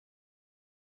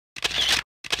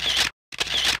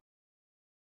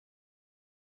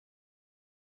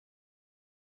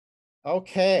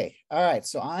Okay. All right.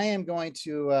 So I am going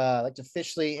to like to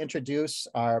officially introduce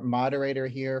our moderator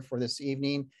here for this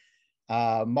evening.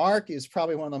 Mark is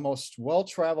probably one of the most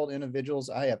well-traveled individuals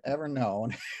I have ever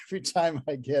known. Every time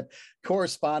I get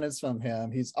correspondence from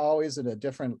him, he's always in a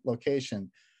different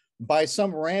location. By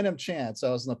some random chance,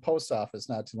 I was in the post office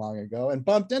not too long ago and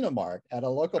bumped into Mark at a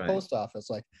local post office.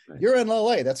 Like, you're in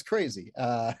LA, that's crazy.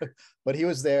 But he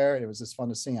was there, and it was just fun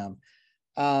to see him.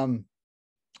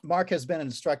 Mark has been an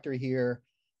instructor here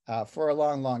for a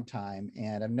long, long time,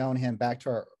 and I've known him back to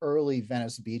our early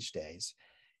Venice Beach days.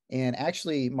 And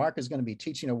actually, Mark is going to be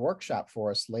teaching a workshop for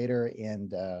us later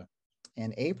in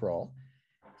April.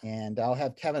 And I'll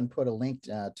have Kevin put a link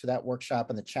to that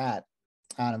workshop in the chat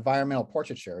on environmental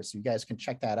portraiture, so you guys can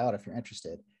check that out if you're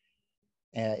interested.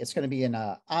 It's going to be an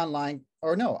online,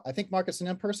 or no, I think Mark, it's an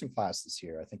in-person class this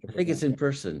year. I think it's in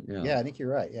person. Yeah, I think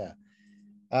you're right. Yeah.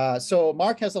 So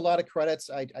Mark has a lot of credits.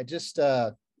 I just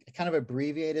kind of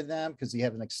abbreviated them because you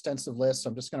have an extensive list. So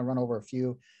I'm just going to run over a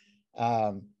few.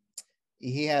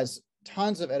 He has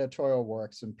tons of editorial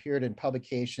works and appeared in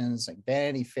publications like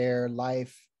Vanity Fair,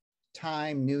 Life,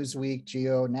 Time, Newsweek,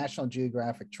 Geo, National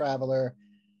Geographic Traveler,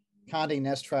 Condé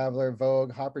Nast Traveler,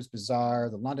 Vogue, Harper's Bazaar,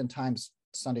 the London Times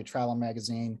Sunday Travel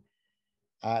Magazine,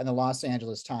 and the Los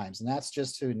Angeles Times. And that's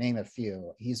just to name a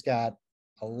few. He's got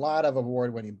a lot of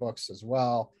award-winning books as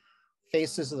well.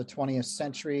 Faces of the 20th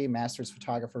Century, Masters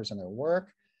Photographers and Their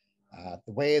Work,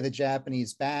 The Way of the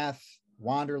Japanese Bath,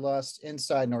 Wanderlust,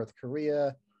 Inside North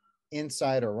Korea,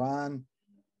 Inside Iran,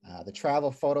 the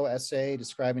travel photo essay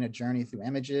describing a journey through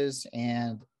images,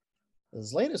 and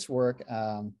his latest work,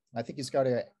 I think he's got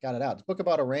it out. It's a book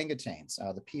about orangutans,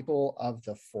 the people of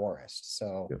the forest.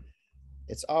 So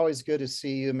It's always good to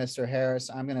see you, Mr. Harris.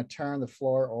 I'm going to turn the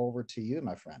floor over to you,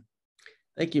 my friend.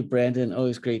 Thank you, Brandon.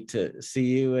 Always great to see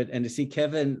you and to see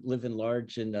Kevin living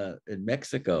large in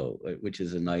Mexico, which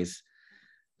is a nice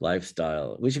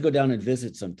lifestyle. We should go down and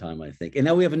visit sometime, I think. And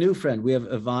now we have a new friend. We have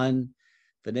Yvonne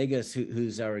Venegas,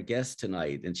 who's our guest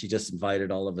tonight, and she just invited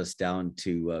all of us down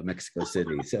to Mexico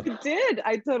City. So I did.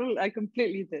 I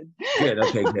completely did. Good.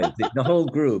 Okay, good. The whole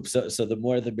group. So the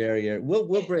more the merrier.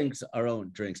 We'll bring our own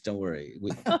drinks. Don't worry.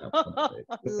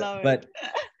 But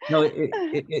no,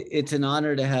 it's an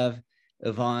honor to have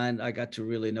Yvonne. I got to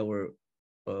really know her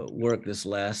work this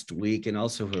last week, and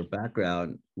also her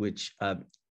background, which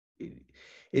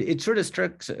it sort of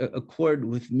strikes a chord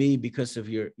with me because of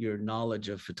your knowledge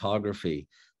of photography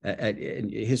and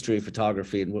history of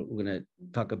photography. And we're going to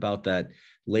talk about that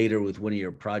later with one of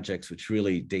your projects, which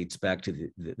really dates back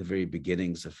to the very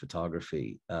beginnings of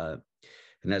photography. And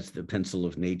that's the pencil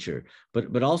of nature.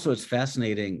 But also it's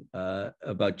fascinating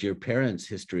about your parents'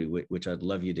 history, which I'd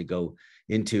love you to go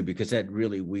into, because that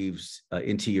really weaves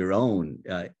into your own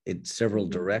in several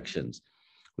directions,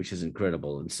 which is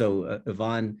incredible. And so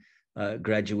Yvonne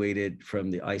graduated from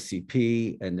the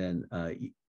ICP and then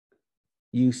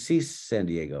UC San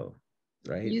Diego,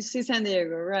 right? UC San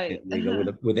Diego, right.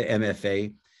 With the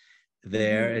MFA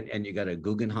there, and you got a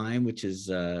Guggenheim, which is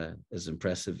as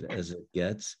impressive as it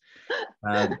gets.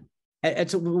 And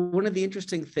so one of the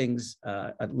interesting things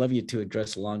I'd love you to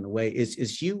address along the way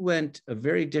is you went a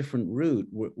very different route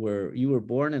where you were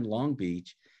born in Long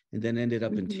Beach and then ended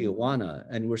up in Tijuana.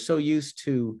 And we're so used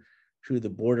to the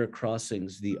border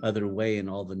crossings the other way and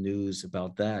all the news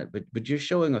about that. But you're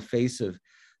showing a face of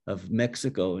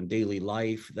Mexico and daily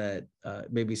life that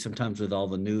maybe sometimes with all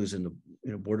the news and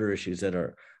the border issues that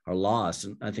are lost.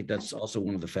 And I think that's also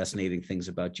one of the fascinating things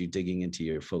about you digging into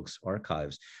your folks'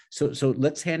 archives. So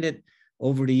let's hand it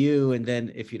over to you. And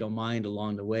then if you don't mind,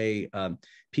 along the way,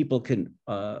 people can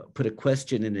put a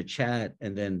question in the chat,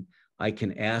 and then I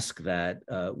can ask that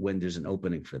when there's an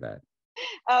opening for that.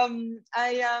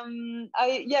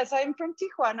 Yes, I'm from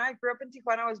Tijuana. I grew up in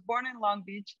Tijuana. I was born in Long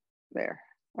Beach. There.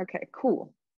 Okay,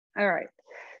 cool. All right.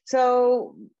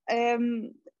 So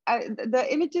the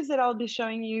images that I'll be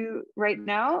showing you right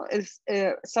now is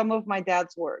some of my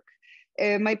dad's work.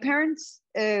 My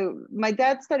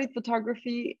dad studied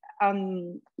photography.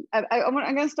 I'm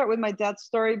going to start with my dad's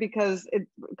story because it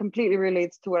completely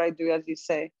relates to what I do, as you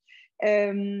say.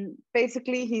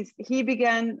 Basically, he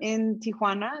began in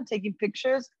Tijuana taking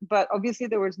pictures, but obviously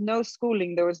there was no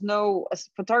schooling. There was no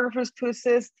photographers to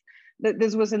assist.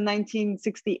 This was in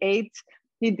 1968.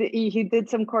 He did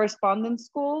some correspondence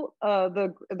school,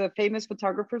 the famous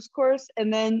photographers course,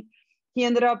 and then he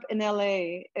ended up in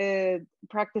LA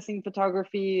practicing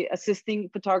photography, assisting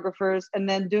photographers, and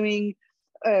then doing.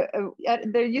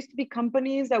 There used to be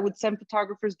companies that would send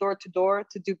photographers door to door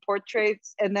to do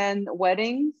portraits and then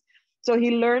weddings. So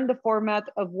he learned the format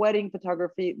of wedding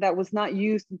photography that was not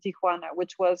used in Tijuana,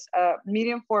 which was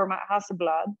medium format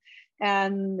Hasselblad.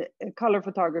 and color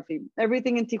photography.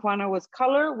 Everything in Tijuana was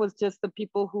color, was just the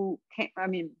people who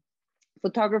came,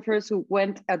 photographers who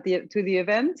went to the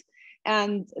event,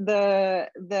 and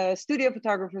the studio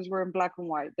photographers were in black and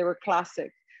white. They were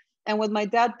classic. And what my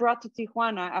dad brought to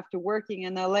Tijuana after working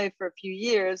in LA for a few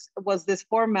years was this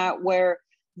format where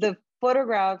the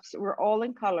photographs were all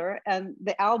in color and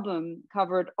the album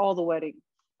covered all the wedding,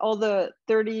 all the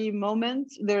 30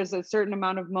 moments. There's a certain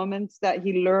amount of moments that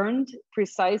he learned,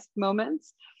 precise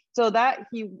moments. So that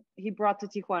he brought to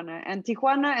Tijuana. And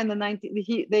Tijuana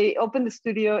in they opened the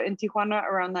studio in Tijuana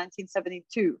around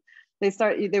 1972.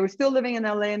 They were still living in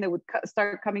LA, and they would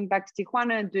start coming back to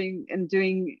Tijuana and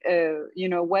doing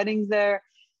weddings there.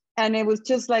 And it was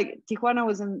just like Tijuana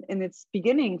was in its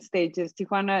beginning stages.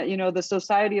 Tijuana, the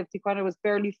society of Tijuana was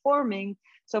barely forming.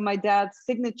 So my dad's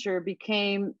signature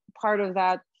became part of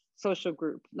that social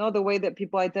group, the way that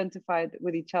people identified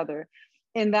with each other.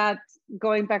 In that,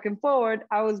 going back and forward,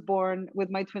 I was born with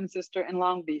my twin sister in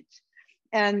Long Beach.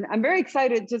 And I'm very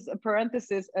excited, just a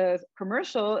parenthesis, a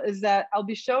commercial, is that I'll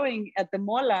be showing at the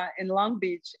Mola in Long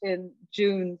Beach in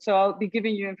June. So I'll be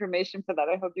giving you information for that.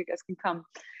 I hope you guys can come.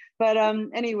 But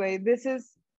anyway,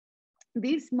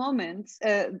 these moments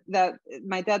that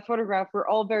my dad photographed were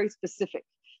all very specific.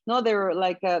 They were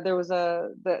like, there was a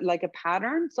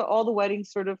pattern. So all the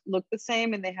weddings sort of looked the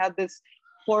same, and they had this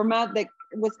format that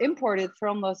was imported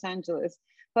from Los Angeles.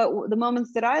 But the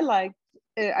moments that I liked,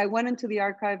 I went into the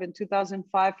archive in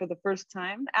 2005 for the first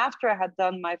time after I had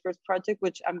done my first project,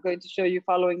 which I'm going to show you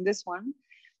following this one.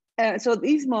 So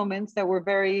these moments that were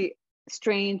very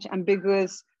strange,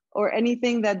 ambiguous, or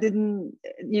anything that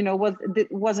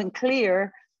wasn't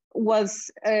clear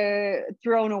was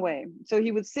thrown away. So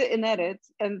he would sit and edit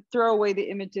and throw away the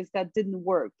images that didn't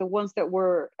work, the ones that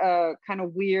were kind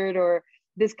of weird, or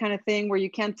this kind of thing where you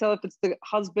can't tell if it's the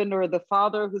husband or the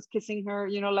father who's kissing her,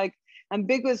 like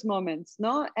ambiguous moments,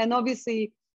 no? And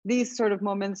obviously these sort of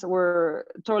moments were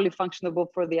totally functionable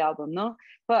for the album, no?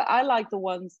 But I like the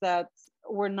ones that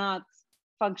were not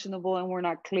functionable and were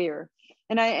not clear.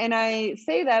 And I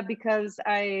say that because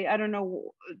I don't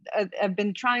know, I've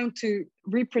been trying to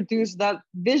reproduce that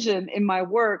vision in my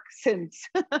work since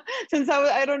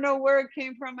I don't know where it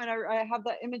came from. And I have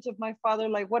that image of my father,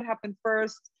 like what happened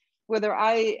first, whether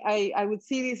I would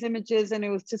see these images and it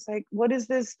was just like, what is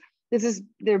this?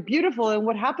 They're beautiful, and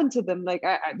what happened to them? Like,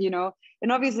 and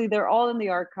obviously they're all in the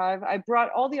archive. I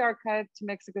brought all the archive to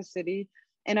Mexico City,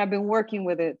 and I've been working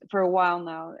with it for a while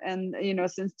now. And,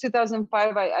 since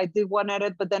 2005, I did one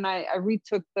edit, but then I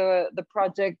retook the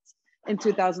project in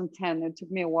 2010. It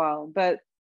took me a while, but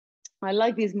I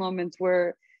like these moments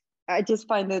where I just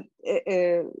find that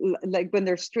like when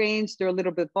they're strange, they're a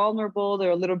little bit vulnerable.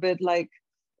 They're a little bit like,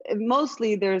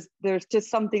 mostly there's just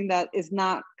something that is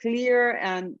not clear.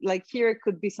 And like here, it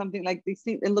could be something like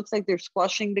it looks like they're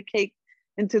squashing the cake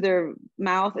into their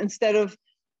mouth instead of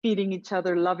feeding each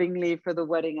other lovingly for the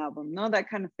wedding album, that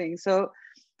kind of thing. So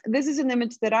this is an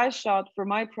image that I shot for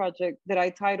my project that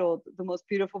I titled The Most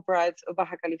Beautiful Brides of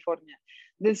Baja California.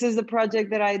 This is the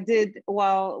project that I did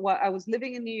while I was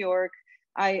living in New York.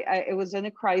 It was in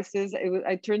a crisis.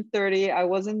 I turned 30. I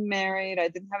wasn't married. I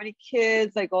didn't have any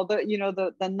kids. Like all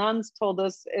the nuns told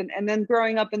us. And then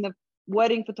growing up in the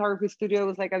wedding photography studio, it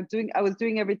was like I was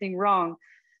doing everything wrong.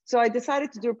 So I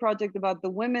decided to do a project about the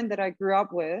women that I grew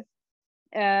up with,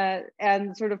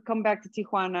 and sort of come back to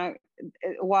Tijuana.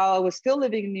 While I was still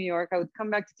living in New York, I would come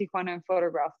back to Tijuana and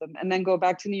photograph them, and then go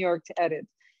back to New York to edit.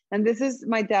 And this is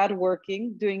my dad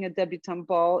working, doing a debutante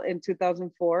ball in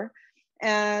 2004.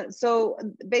 So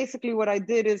basically what I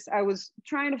did is I was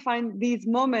trying to find these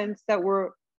moments that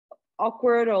were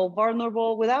awkward or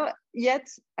vulnerable without yet,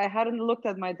 I hadn't looked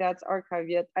at my dad's archive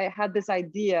yet. I had this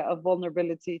idea of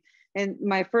vulnerability. In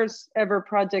my first ever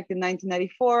project in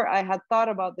 1994, I had thought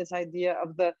about this idea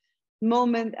of the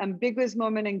moment, ambiguous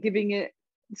moment, and giving it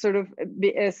sort of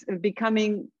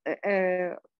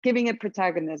giving it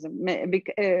protagonism,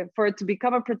 for it to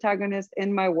become a protagonist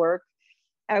in my work.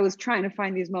 I was trying to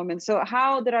find these moments. So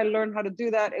how did I learn how to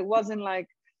do that? It wasn't like,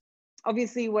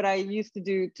 obviously what I used to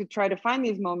do to try to find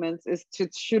these moments is to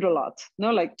shoot a lot,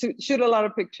 like to shoot a lot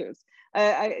of pictures.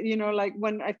 Like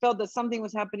when I felt that something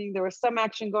was happening, there was some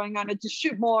action going on, I just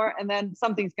shoot more and then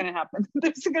something's going to happen.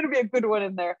 There's going to be a good one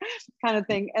in there, kind of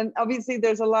thing. And obviously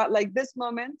there's a lot like this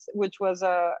moment, which was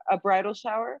a bridal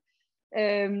shower.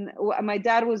 My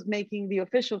dad was making the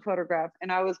official photograph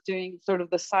and I was doing sort of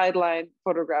the sideline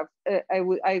photograph.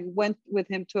 I went with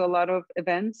him to a lot of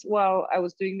events while I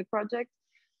was doing the project.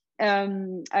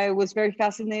 I was very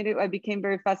fascinated. I became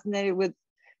very fascinated with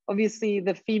obviously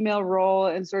the female role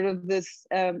and sort of this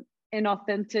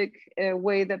inauthentic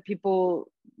way that people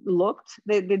looked.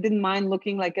 They didn't mind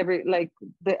looking like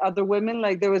the other women.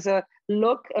 Like there was a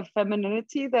look of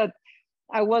femininity that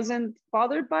I wasn't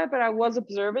bothered by, but I was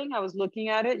observing. I was looking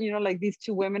at it. You know, like these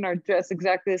two women are dressed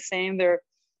exactly the same.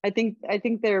 I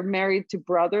think they're married to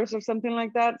brothers or something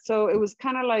like that. So it was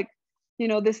kind of like, you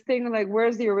know, this thing like,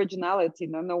 where's the originality?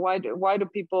 No, why do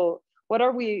people? What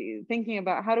are we thinking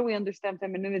about? How do we understand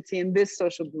femininity in this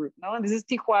social group? No, and this is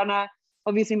Tijuana.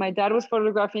 Obviously, my dad was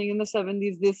photographing in the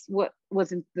 70s. This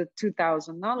was in the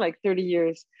 2000s, no, like 30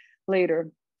 years later.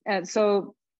 And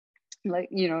so, like,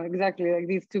 you know, exactly like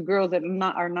these two girls that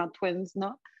are not twins,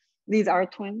 no, these are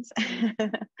twins.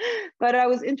 But I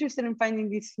was interested in finding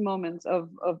these moments of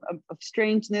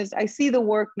strangeness. I see the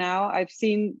work now. I've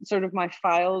seen sort of my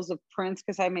files of prints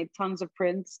because I made tons of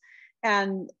prints.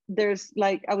 And there's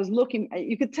like, I was looking,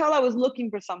 you could tell I was looking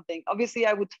for something. Obviously,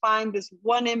 I would find this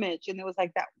one image and it was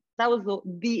like that was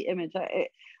the image.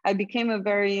 I became a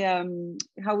very,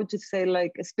 how would you say,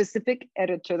 like a specific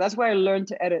editor. That's why I learned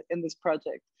to edit in this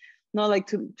project. Not like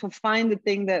to find the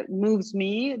thing that moves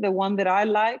me, the one that I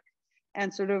like,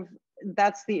 and sort of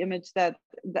that's the image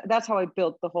that's how I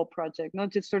built the whole project. Not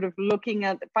just sort of looking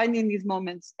at finding these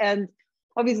moments. And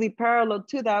obviously parallel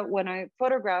to that, when I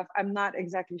photograph, I'm not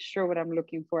exactly sure what I'm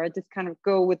looking for. I just kind of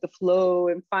go with the flow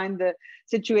and find the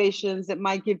situations that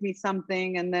might give me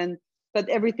something, and then but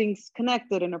everything's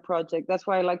connected in a project. That's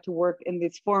why I like to work in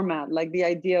this format, like the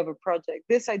idea of a project.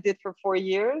 This I did for 4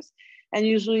 years. And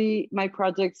usually my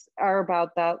projects are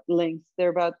about that length. They're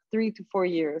about 3 to 4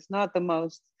 years, not the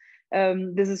most.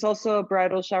 This is also a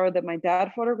bridal shower that my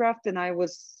dad photographed, and I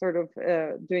was sort of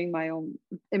doing my own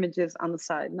images on the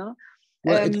side, no?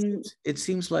 Well, it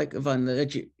seems like, Yvonne,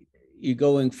 that you're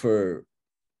going for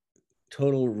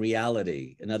total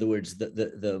reality. In other words,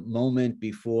 the moment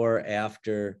before,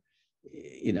 after,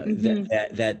 you know,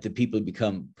 that the people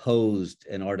become posed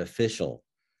and artificial.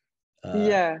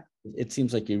 Yeah. It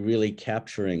seems like you're really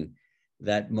capturing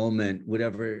that moment,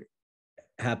 whatever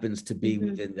happens to be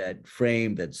within that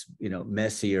frame that's, you know,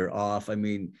 messy or off. I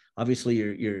mean, obviously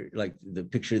you're like the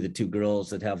picture of the two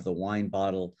girls that have the wine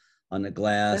bottle on the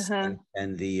glass,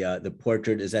 and the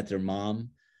portrait, is that their mom?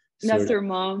 That's their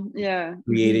mom, yeah.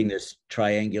 Creating this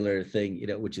triangular thing, you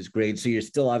know, which is great. So you're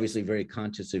still obviously very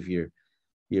conscious of your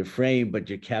frame, but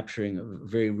you're capturing a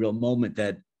very real moment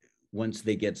that once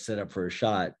they get set up for a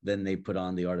shot, then they put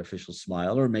on the artificial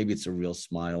smile, or maybe it's a real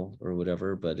smile or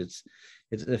whatever, but it's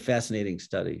a fascinating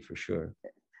study for sure.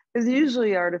 It's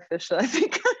usually artificial, I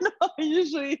think.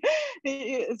 Usually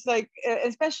it's like,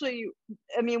 especially,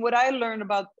 I mean, what I learned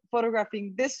about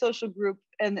photographing this social group,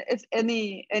 and it's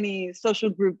any social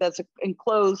group that's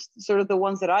enclosed, sort of the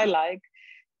ones that I like,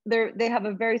 they have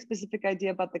a very specific idea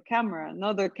about the camera.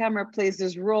 No, the camera plays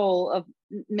this role of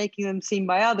making them seen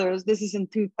by others. This is in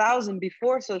 2000,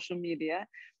 before social media.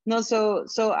 No, so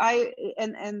I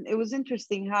and it was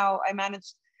interesting how I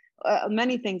managed.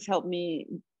 Many things helped me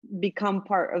become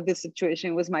part of this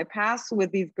situation. It was my past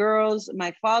with these girls,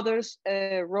 my father's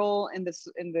role in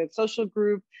the social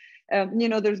group. You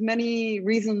know, there's many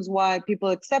reasons why people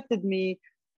accepted me.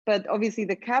 But obviously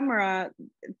the camera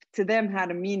to them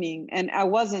had a meaning, and I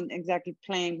wasn't exactly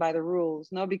playing by the rules,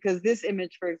 no, because this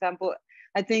image, for example,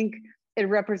 I think it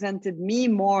represented me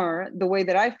more, the way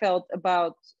that I felt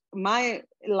about my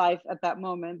life at that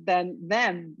moment, than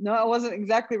them. No, I wasn't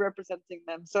exactly representing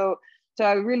them. So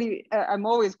I really, I'm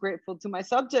always grateful to my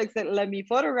subjects that let me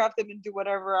photograph them and do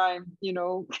whatever I'm, you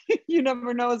know, you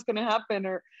never know what's going to happen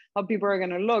or how people are going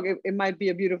to look. It might be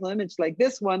a beautiful image like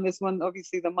this one.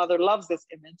 Obviously the mother loves this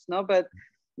image, no, but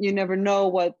you never know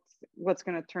what's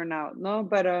going to turn out, no.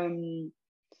 But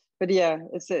yeah,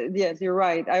 yes, you're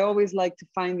right. I always like to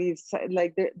find these,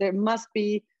 like there must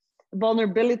be,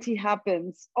 vulnerability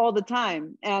happens all the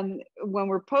time. And when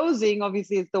we're posing,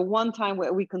 obviously it's the one time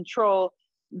where we control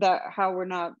that, how we're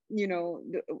not, you know,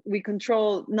 we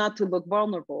control not to look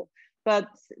vulnerable. But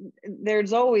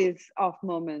there's always off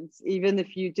moments, even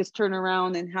if you just turn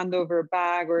around and hand over a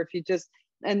bag, or if you just,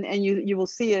 and you will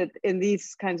see it in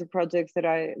these kinds of projects that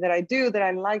I do, that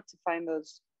I like to find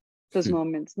those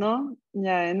moments, no?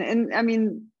 Yeah, and I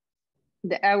mean,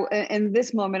 in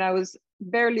this moment, I was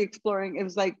barely exploring. It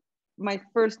was like my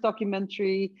first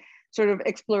documentary sort of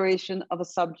exploration of a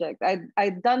subject.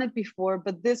 I'd done it before,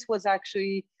 but this was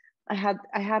actually, I had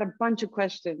a bunch of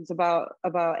questions about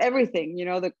everything. You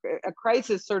know, a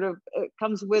crisis sort of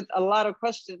comes with a lot of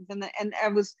questions, and I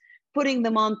was putting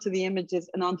them onto the images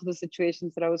and onto the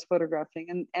situations that I was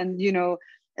photographing, and you know.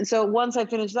 And so once I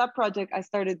finished that project, I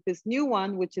started this new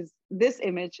one, which is this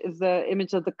image, is the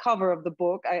image of the cover of the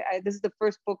book. This is the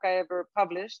first book I ever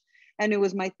published, and it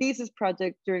was my thesis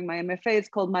project during my MFA. It's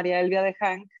called Maria Elvia de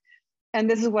Hank. And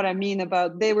this is what I mean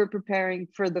about they were preparing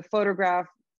for the photograph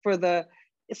for the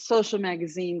social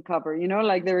magazine cover, you know,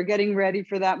 like they were getting ready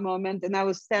for that moment. And I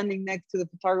was standing next to the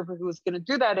photographer who was going to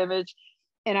do that image.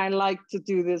 And I like to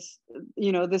do this,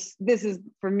 you know, this is,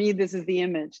 for me, this is the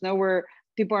image, you know, where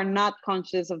people are not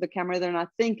conscious of the camera. They're not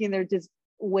thinking, they're just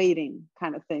waiting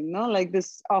kind of thing, no, like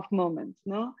this off moment,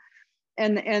 no?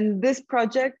 And this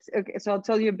project, okay, so I'll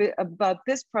tell you a bit about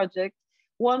this project.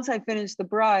 Once I finished the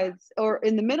brides, or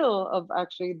in the middle of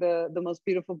actually the most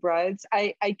beautiful brides,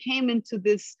 I came into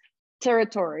this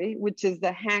territory, which is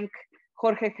the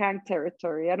Jorge Hank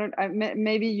territory.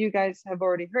 Maybe you guys have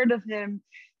already heard of him.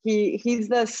 He's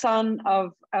the son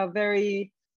of a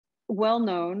very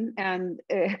well-known and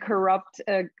corrupt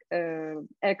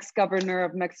ex-governor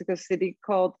of Mexico City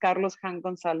called Carlos Hank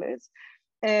Gonzalez.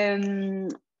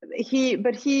 He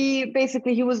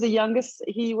was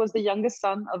the youngest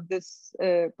son of this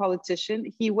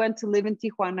politician. He went to live in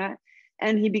Tijuana,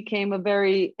 and he became a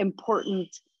very important,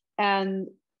 and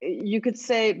you could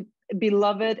say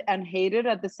beloved and hated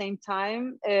at the same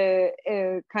time,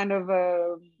 kind of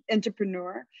a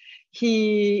entrepreneur.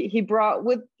 He brought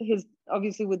with his,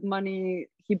 obviously with money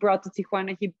he brought to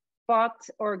Tijuana, he bought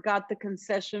or got the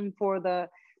concession for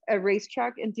a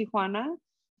racetrack in Tijuana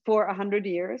for 100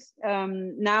 years.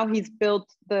 Now he's built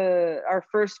our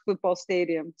first football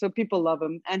stadium, so people love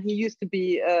him. And he used to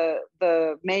be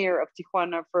the mayor of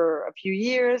Tijuana for a few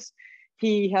years.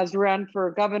 He has run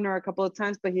for governor a couple of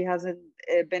times, but he hasn't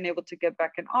been able to get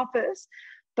back in office.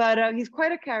 But he's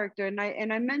quite a character, and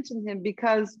I mentioned him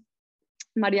because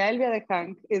Maria Elvia de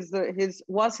Hank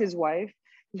was his wife.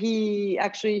 He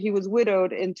was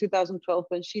widowed in 2012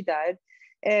 when she died.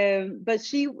 But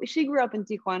she grew up in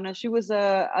Tijuana. She was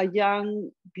a young,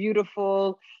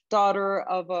 beautiful daughter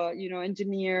of a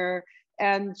engineer,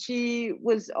 and she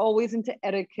was always into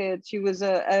etiquette. She was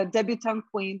a debutante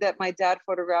queen that my dad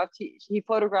photographed. He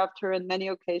photographed her on many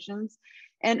occasions,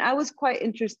 and I was quite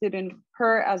interested in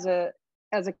her as a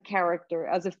character,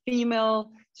 as a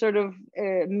female sort of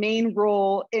main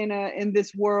role in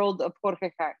this world of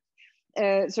Jorge Hank.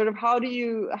 Sort of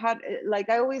like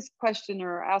I always question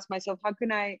or ask myself, how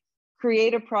can I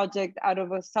create a project out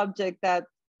of a subject that,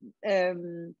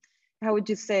 how would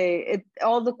you say,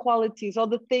 all the qualities, all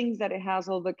the things that it has,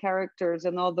 all the characters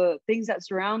and all the things that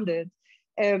surround it.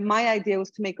 My idea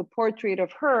was to make a portrait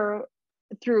of her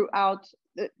throughout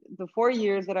the 4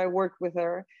 years that I worked with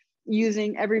her,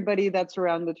 using everybody that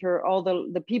surrounded her, all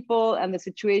the people and the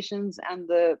situations and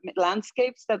the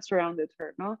landscapes that surrounded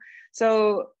her. No,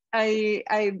 so I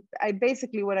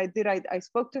basically, what I did, I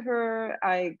spoke to her,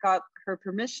 I got her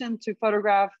permission to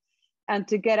photograph and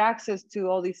to get access to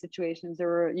all these situations. There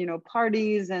were,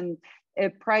 parties and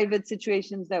private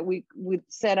situations that we would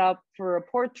set up for a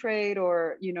portrait,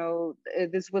 or,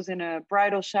 this was in a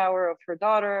bridal shower of her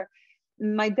daughter.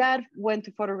 My dad went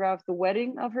to photograph the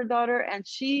wedding of her daughter, and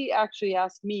she actually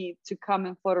asked me to come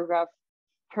and photograph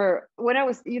her. When I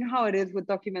was, how it is with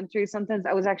documentaries, sometimes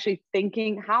I was actually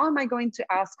thinking, how am I going to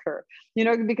ask her?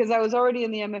 Because I was already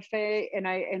in the MFA, and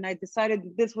I decided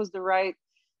that this was the right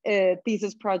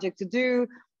thesis project to do,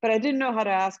 but I didn't know how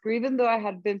to ask her, even though I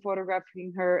had been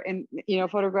photographing her and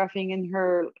photographing in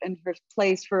her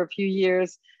place for a few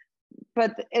years.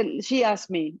 But she asked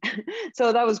me,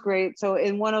 so that was great. So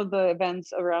in one of the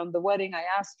events around the wedding, I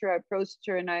asked her, I approached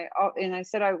her, and I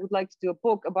said, I would like to do a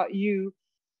book about you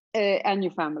and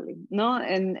your family, no?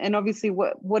 And obviously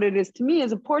what it is to me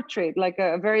is a portrait, like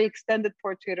a very extended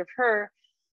portrait of her,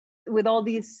 with all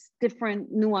these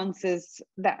different nuances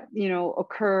that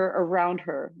occur around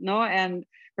her, no? And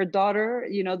her daughter,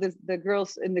 the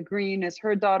girls in the green is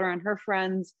her daughter and her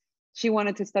friends. She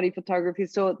wanted to study photography,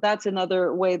 so that's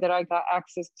another way that I got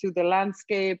access to the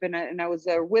landscape, and I was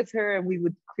there with her, and we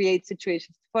would create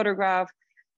situations to photograph.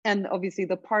 And obviously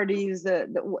the parties,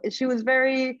 she was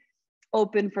very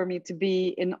open for me to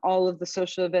be in all of the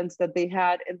social events that they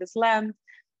had in this land.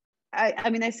 I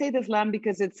mean, I say this land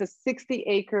because it's a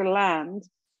 60-acre land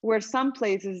where some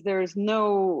places there's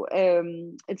no,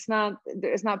 it's not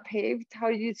paved. How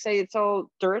do you say? It's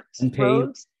all dirt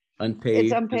roads. Unpaved.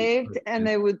 It's unpaved, and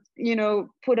they would,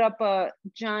 put up a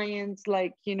giant,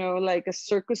 like a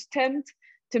circus tent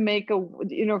to make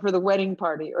for the wedding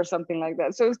party or something like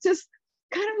that. So it's just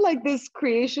kind of like this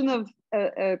creation of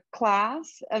a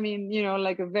class. I mean,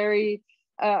 like a very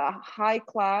high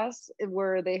class,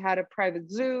 where they had a private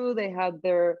zoo, they had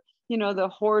their, the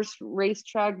horse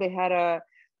racetrack, they had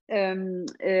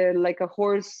like a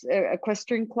horse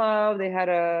equestrian club, they had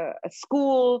a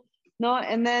school. No,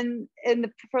 and then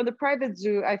for the private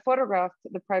zoo, I photographed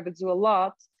the private zoo a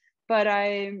lot, but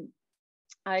I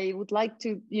I would like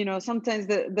to, you know, sometimes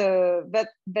the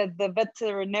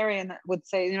veterinarian would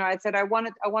say, you know, I said, I want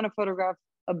to photograph,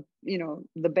 you know,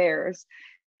 the bears.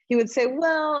 He would say,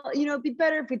 well, you know, it'd be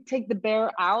better if we take the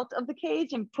bear out of the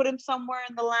cage and put him somewhere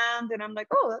in the land. And I'm like,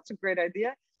 oh, that's a great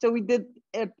idea. So we did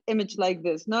an image like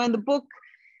this. Now in the book,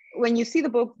 when you see the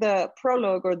book, the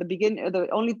prologue or the beginning, or the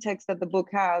only text that the book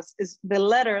has is the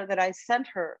letter that I sent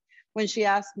her when she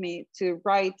asked me to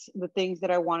write the things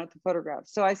that I wanted to photograph.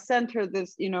 So I sent her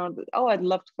this, you know, oh, I'd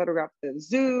love to photograph the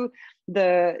zoo,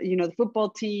 the, you know, the football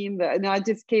team. I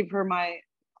just gave her my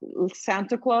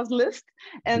Santa Claus list.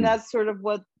 And that's sort of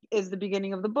what is the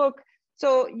beginning of the book.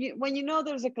 So when you know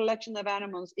there's a collection of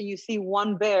animals and you see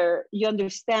one bear, you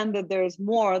understand that there's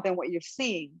more than what you're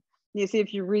seeing. You see,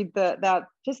 if you read that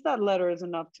letter is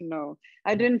enough to know.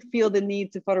 I didn't feel the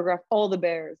need to photograph all the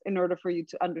bears in order for you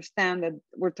to understand that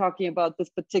we're talking about this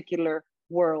particular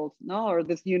world, no, or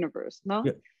this universe, no?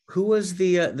 Yeah. Who was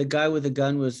the guy with the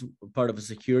gun? Was part of a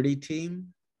security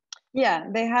team? Yeah,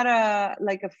 they had a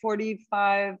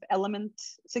 45 element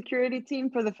security team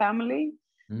for the family.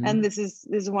 Mm-hmm. And this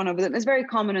is one of them. It's very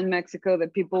common in Mexico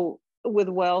that people with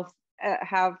wealth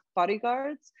have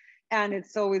bodyguards. And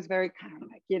it's always very kind of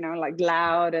like, you know, like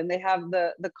loud, and they have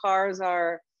the cars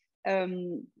are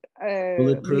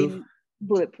bulletproof.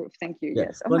 Bulletproof. Thank you. Yeah.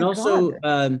 Yes. Oh, but my also,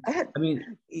 God. I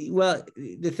mean, well,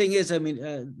 the thing is, I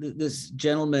mean, this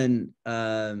gentleman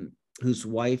whose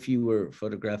wife you were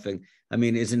photographing, I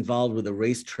mean, is involved with a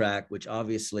racetrack, which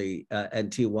obviously,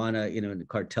 and Tijuana, you know, and the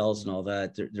cartels and all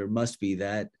that. There must be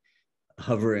that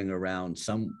hovering around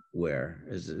somewhere.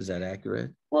 Is that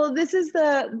accurate? Well, this is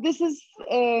the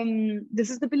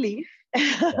belief.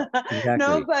 Yeah, exactly.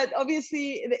 No, but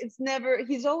obviously it's never,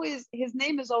 his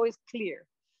name is always clear.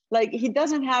 Like he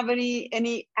doesn't have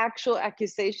any actual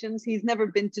accusations. He's never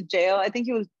been to jail. I think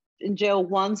he was in jail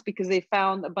once because they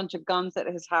found a bunch of guns at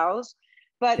his house,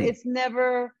 but it's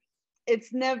never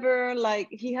like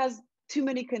he has too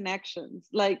many connections.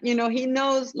 Like, you know, he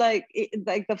knows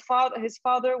his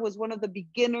father was one of the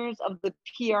beginners of the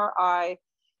PRI,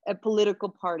 a political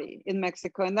party in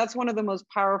Mexico, and that's one of the most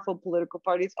powerful political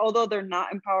parties, although they're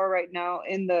not in power right now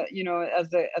in the, you know,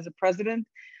 as a president,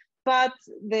 but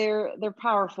they're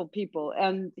powerful people,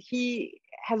 and he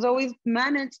has always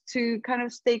managed to kind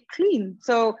of stay clean.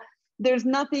 So there's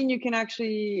nothing you can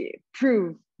actually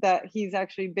prove that he's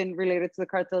actually been related to the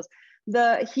cartels.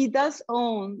 He does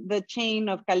own the chain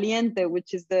of Caliente,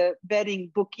 which is the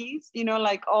betting bookies, you know,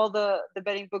 like all the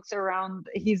betting books around.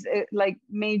 He's like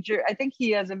major, I think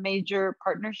he has a major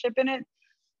partnership in it.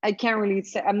 I can't really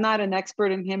say, I'm not an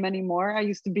expert in him anymore. I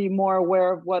used to be more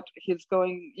aware of what he's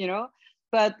going, you know,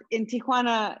 but in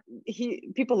Tijuana,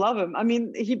 people love him. I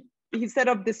mean, he set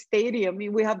up this stadium. I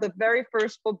mean, we have the very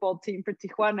first football team for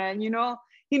Tijuana, and, you know,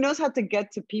 he knows how to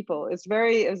get to people. It's a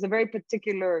very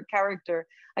particular character.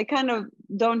 I kind of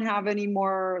don't have any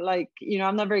more, like, you know,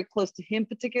 I'm not very close to him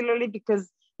particularly because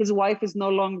his wife is no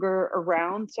longer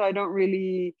around. So I don't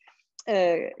really,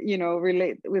 you know,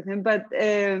 relate with him. But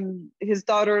his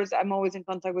daughters, I'm always in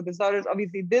contact with his daughters.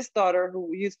 Obviously, this daughter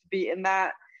who used to be in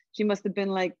that, she must have been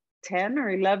like 10 or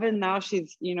 11. Now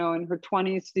she's, you know, in her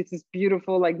 20s. She's this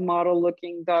beautiful, like, model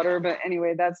looking daughter. But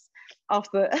anyway, that's off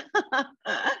the,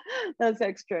 that's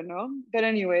extra, no? But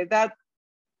anyway,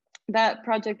 that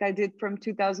project I did from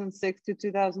 2006 to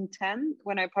 2010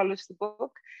 when I published the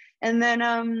book. And then,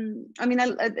 I mean,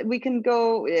 we can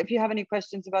go, if you have any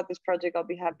questions about this project, I'll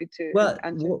be happy to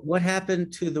answer. What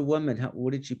happened to the woman?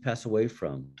 What did she pass away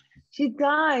from? She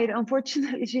died,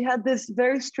 unfortunately. She had this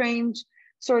very strange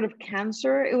sort of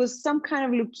cancer. It was some kind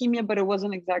of leukemia, but it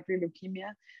wasn't exactly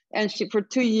leukemia. And for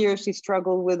 2 years, she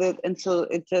struggled with it until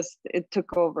it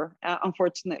took over,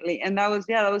 unfortunately. And that was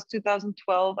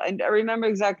 2012. I remember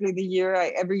exactly the year.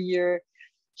 Every year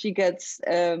she gets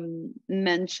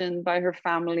mentioned by her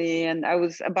family. And I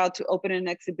was about to open an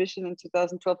exhibition in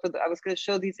 2012. I was going to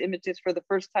show these images for the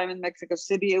first time in Mexico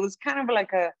City. It was kind of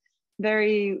like a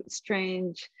very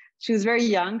strange. She was very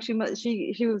young. She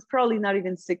was probably not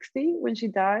even 60 when she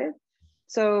died.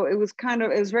 So it was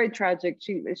very tragic.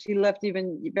 She left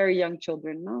even very young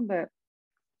children, no? But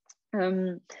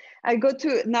I go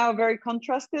to now a very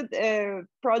contrasted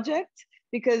project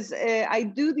because I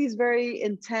do these very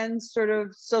intense sort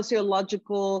of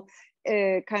sociological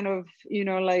kind of, you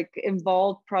know, like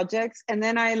involved projects. And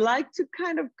then I like to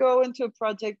kind of go into a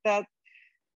project that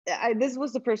this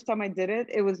was the first time I did it.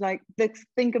 It was like, let's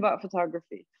think about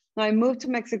photography. Now I moved to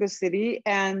Mexico City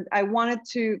and I wanted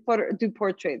to do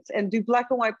portraits and do black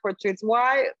and white portraits.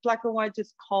 Why black and white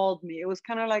just called me? It was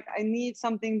kind of like, I need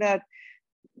something that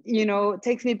you know,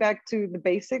 takes me back to the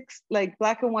basics, like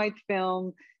black and white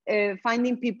film,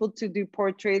 finding people to do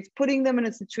portraits, putting them in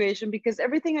a situation, because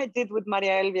everything I did with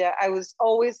Maria Elvia, I was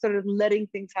always sort of letting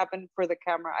things happen for the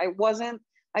camera.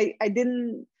 I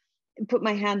didn't put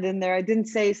my hand in there. I didn't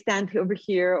say stand over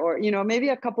here, or, you know, maybe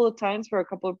a couple of times for a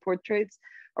couple of portraits,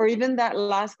 or even that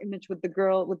last image with the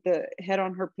girl with the head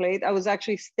on her plate. I was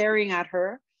actually staring at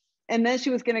her, and then she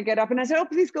was going to get up and I said, oh,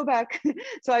 please go back.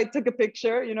 So I took a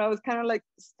picture, you know, I was kind of like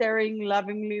staring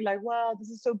lovingly, like, wow, this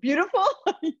is so beautiful,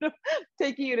 you know,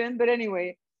 taking it in. But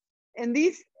anyway, and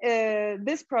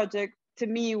this project to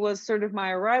me was sort of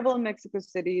my arrival in Mexico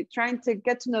City, trying to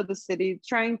get to know the city,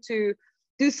 trying to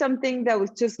do something that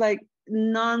was just like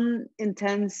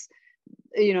non-intense,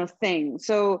 you know, thing.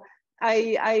 So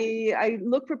I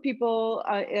look for people.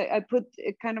 I put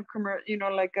a kind of you know,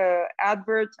 like a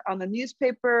advert on the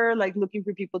newspaper, like looking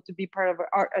for people to be part of an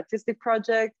artistic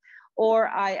project, or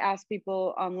I asked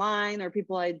people online, or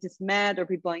people I just met, or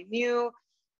people I knew,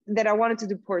 that I wanted to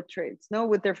do portraits, no,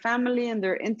 with their family and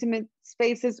their intimate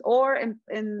spaces, or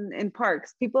in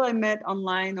parks. People I met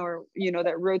online, or, you know,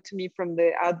 that wrote to me from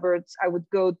the adverts, I would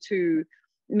go to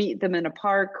meet them in a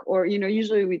park, or, you know,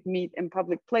 usually we'd meet in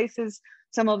public places.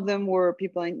 Some of them were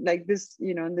people like this,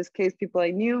 you know, in this case, people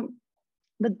I knew.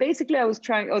 But basically I was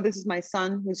trying, oh, this is my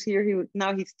son who's here.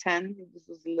 Now he's 10, this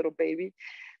was a little baby.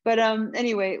 But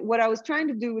anyway, what I was trying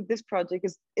to do with this project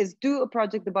is do a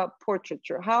project about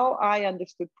portraiture, how I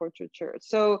understood portraiture.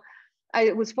 So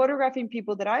I was photographing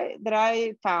people that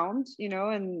I found, you know,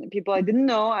 and people I didn't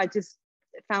know. I just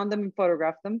found them and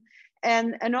photographed them.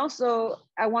 And also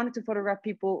I wanted to photograph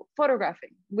people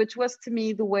photographing, which was to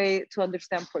me the way to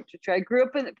understand portraiture. I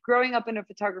growing up in a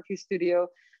photography studio.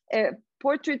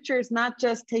 Portraiture is not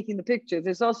just taking the pictures,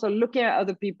 it's also looking at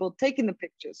other people taking the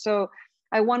pictures. So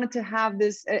I wanted to have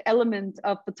this element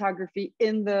of photography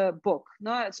in the book,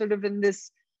 no, sort of in this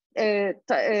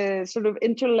sort of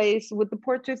interlace with the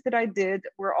portraits that I did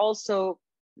were also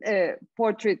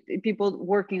portrait people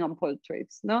working on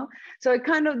portraits, no. So it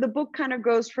kind of, the book kind of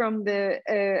goes from the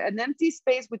an empty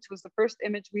space, which was the first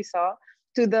image we saw,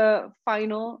 to the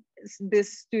final,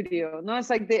 this studio, no. It's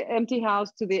like the empty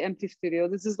house to the empty studio.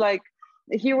 This is like,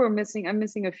 here I'm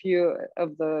missing a few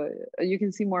of the, you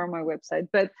can see more on my website,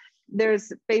 but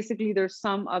there's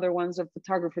some other ones of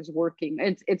photographers working.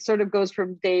 It sort of goes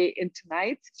from day into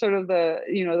night, sort of the,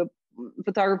 you know, the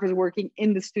photographers working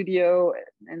in the studio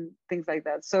and things like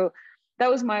that. So that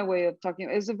was my way of talking.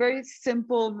 It was a very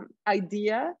simple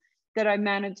idea that I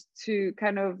managed to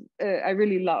kind of, I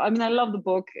really love. I mean, I love the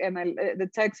book, and the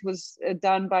text was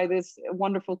done by this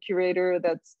wonderful curator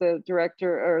that's the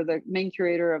director, or the main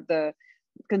curator of the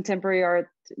Contemporary Art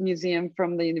Museum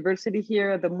from the university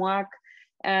here, the MUAC.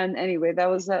 And anyway, that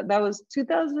was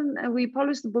 2000, and we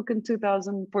published the book in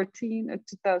 2014 or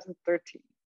 2013.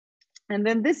 And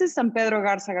then this is San Pedro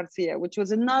Garza Garcia, which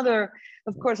was another,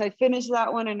 of course, I finished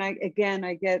that one, and I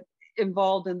get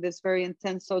involved in this very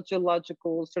intense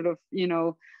sociological sort of, you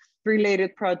know,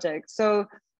 related project. So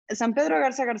San Pedro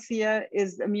Garza Garcia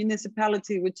is a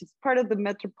municipality which is part of the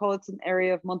metropolitan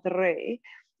area of Monterrey.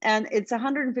 And it's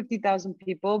 150,000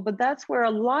 people, but that's where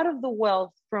a lot of the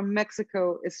wealth from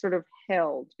Mexico is sort of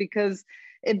held, because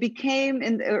it became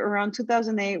in around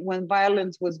 2008, when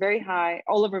violence was very high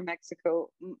all over Mexico.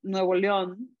 Nuevo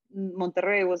León,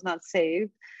 Monterrey was not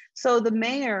saved. So the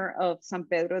mayor of San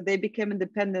Pedro, they became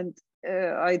independent.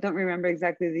 I don't remember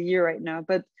exactly the year right now,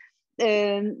 but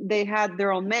they had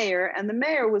their own mayor, and the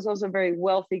mayor was also a very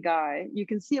wealthy guy. You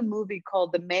can see a movie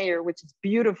called The Mayor, which is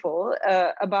beautiful,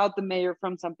 about the mayor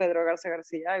from San Pedro Garza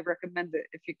Garcia. I recommend it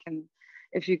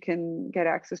if you can get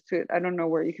access to it. I don't know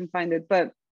where you can find it,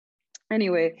 but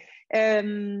anyway,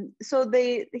 so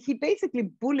he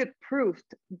basically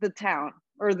bulletproofed the town,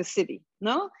 or the city,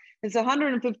 no? It's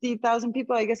 150,000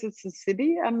 people. I guess it's a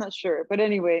city. I'm not sure. But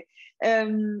anyway,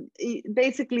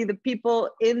 basically the people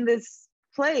in this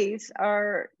place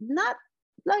are not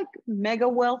like mega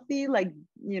wealthy, like,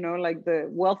 you know, like the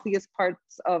wealthiest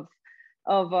parts of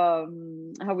how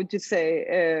would you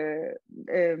say,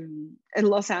 in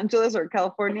Los Angeles or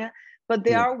California, but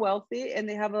they are wealthy, and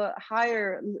they have a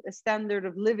higher standard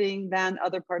of living than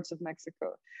other parts of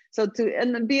Mexico. So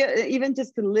even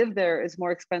just to live there is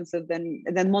more expensive than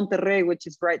Monterrey, which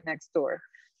is right next door.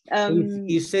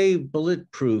 You say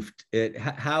bulletproofed it.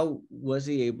 How was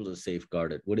he able to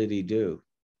safeguard it? What did he do?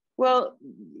 Well,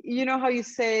 you know how you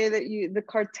say that the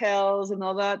cartels and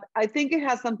all that? I think it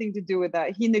has something to do with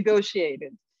that. He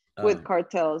negotiated with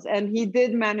cartels, and he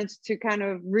did manage to kind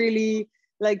of really,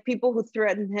 like, people who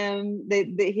threatened him,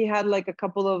 he had like a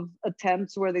couple of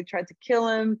attempts where they tried to kill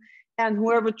him. and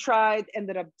whoever tried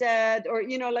ended up dead, or,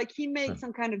 you know, like he made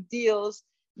some kind of deals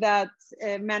that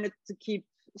managed to keep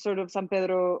sort of San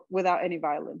Pedro without any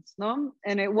violence, no?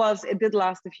 And it did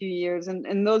last a few years, and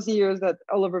in those years that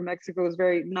all over Mexico was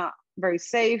not very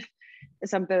safe,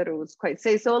 San Pedro was quite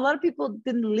safe. So a lot of people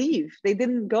didn't leave. They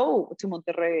didn't go to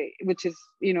Monterrey, which is,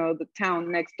 you know, the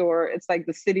town next door. It's like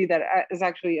the city that is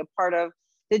actually a part of.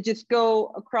 They just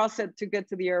go across it to get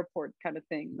to the airport, kind of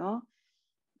thing, no?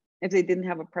 If they didn't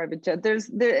have a private jet.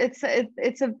 It's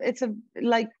a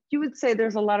like you would say,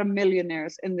 there's a lot of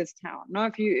millionaires in this town. No,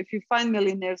 if you find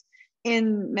millionaires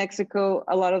in Mexico,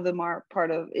 a lot of them are part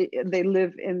of it. They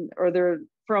live in, or they're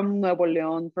from Nuevo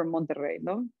León, from Monterrey,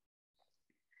 no?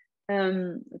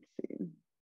 Let's see.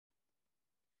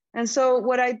 And so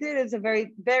what I did is a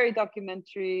very, very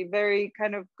documentary, very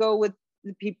kind of go with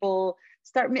the people.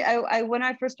 When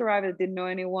I first arrived, I didn't know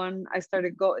anyone. I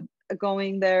started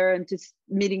going there and just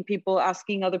meeting people,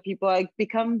 asking other people. I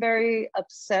become very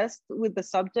obsessed with the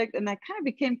subject, and I kind of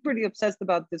became pretty obsessed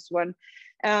about this one.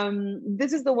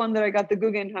 This is the one that I got the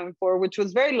Guggenheim for, which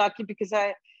was very lucky because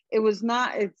it was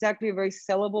not exactly a very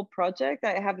sellable project.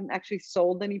 I haven't actually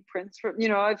sold any prints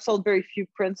I've sold very few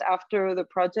prints after the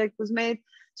project was made.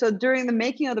 So during the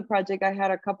making of the project, I had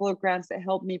a couple of grants that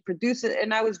helped me produce it.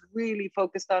 And I was really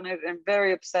focused on it and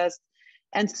very obsessed,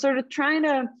 and sort of trying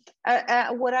to,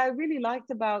 what I really liked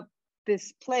about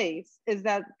this place is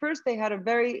that first they had a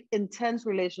very intense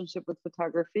relationship with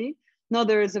photography. No,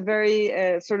 there is a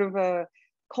very sort of a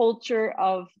culture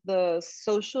of the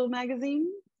social magazine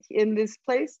in this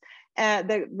place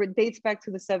that dates back to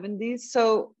the 70s.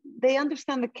 So they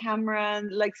understand the camera,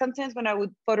 and like sometimes when I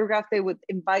would photograph, they would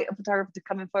invite a photographer to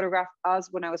come and photograph us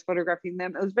when I was photographing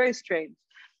them. It was very strange.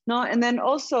 No, and then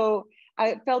also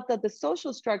I felt that the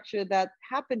social structure that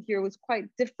happened here was quite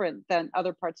different than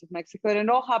other parts of Mexico, and it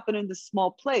all happened in this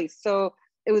small place. So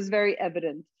it was very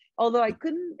evident. Although I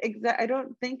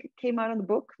don't think it came out in the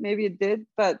book. Maybe it did,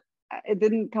 but it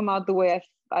didn't come out the way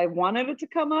I wanted it to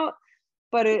come out.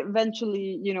 But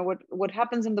eventually, you know, what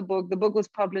happens in the book was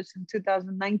published in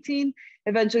 2019.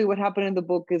 Eventually what happened in the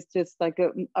book is just like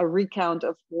a recount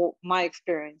of my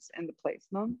experience in the place,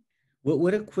 no?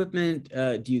 What equipment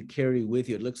do you carry with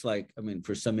you? It looks like, I mean,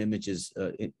 for some images,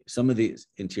 some of the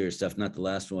interior stuff, not the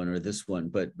last one or this one,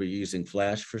 but we're using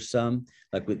flash for some,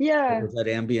 like with that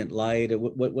ambient light.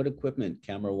 What equipment,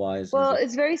 camera-wise? Well,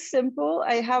 it's very simple.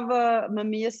 I have a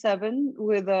Mamiya 7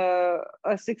 with a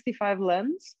 65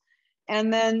 lens.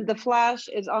 And then the flash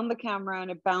is on the camera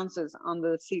and it bounces on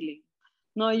the ceiling.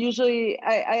 No, usually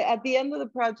at the end of the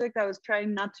project, I was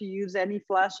trying not to use any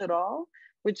flash at all,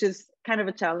 which is kind of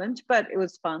a challenge, but it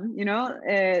was fun, you know.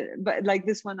 But like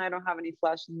this one, I don't have any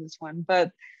flash in this one.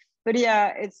 But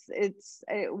yeah,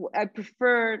 I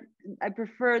prefer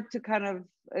to kind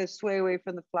of sway away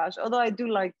from the flash. Although I do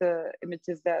like the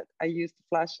images that I use to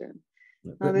flash in.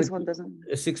 No, this one doesn't.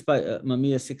 A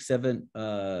Mamiya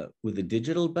 6.7 with a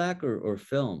digital back or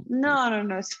film? No,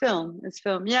 it's film. It's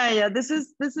film. Yeah. This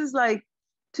is like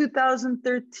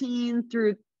 2013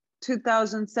 through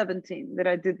 2017 that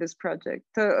I did this project.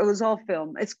 So it was all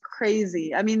film. It's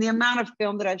crazy. I mean, the amount of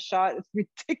film that I shot is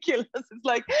ridiculous. It's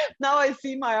like now I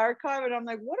see my archive and I'm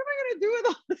like, what am I going to do with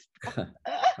all this stuff?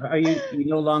 Are you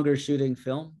no longer shooting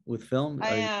film with film?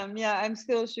 I am. Yeah, I'm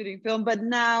still shooting film, but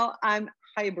now I'm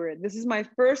hybrid. This is my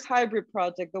first hybrid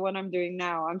project, the one I'm doing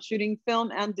now. I'm shooting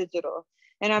film and digital,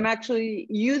 and I'm actually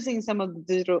using some of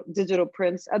the digital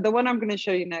prints. The one I'm going to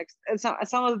show you next. Some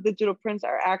of the digital prints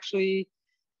are actually.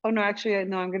 Oh no, actually,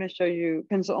 no. I'm going to show you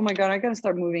pencil. Oh my God, I got to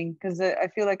start moving because I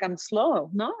feel like I'm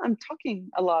slow. No, I'm talking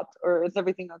a lot. Or is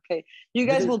everything okay? You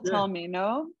guys will tell me.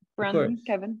 No, Brandon,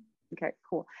 Kevin. Okay,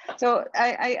 cool. So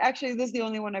I actually, this is the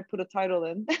only one I put a title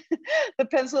in. The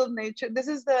Pencil of Nature. This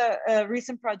is the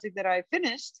recent project that I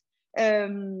finished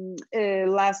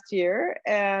last year.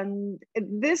 And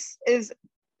this is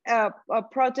a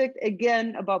project,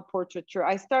 again, about portraiture.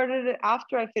 I started it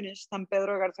after I finished San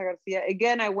Pedro Garza Garcia.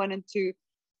 Again, I went into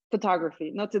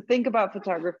photography, not to think about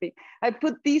photography. I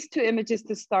put these two images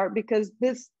to start because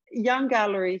this young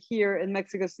gallery here in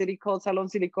Mexico City called Salon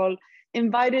Silicol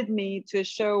invited me to a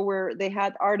show where they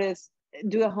had artists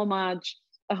do a homage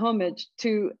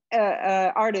to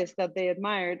artists that they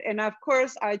admired. And of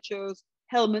course I chose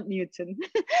Helmut Newton.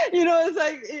 You know, it's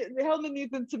like Helmut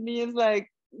Newton to me is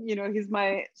like, you know, he's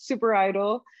my super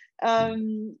idol.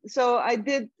 So I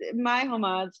did my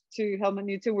homage to Helmut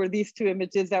Newton were these two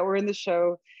images that were in the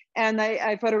show. And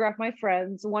I photographed my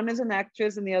friends. One is an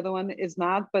actress and the other one is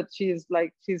not, but she's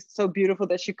so beautiful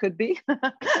that she could be.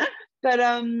 But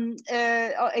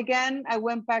again, I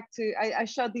went back to, I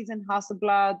shot these in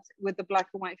Hasselblad with the black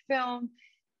and white film.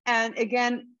 And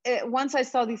again, once I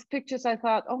saw these pictures, I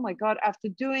thought, oh my God, after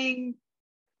doing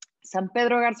San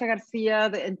Pedro Garza Garcia,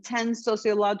 the intense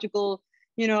sociological,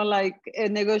 you know, like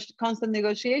constant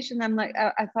negotiation, I'm like,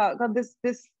 I thought, God,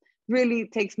 this really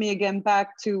takes me again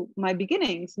back to my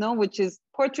beginnings, no, which is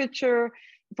portraiture,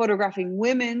 photographing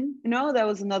women, you know, that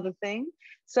was another thing.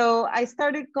 So I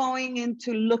started going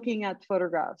into looking at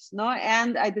photographs, no,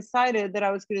 and I decided that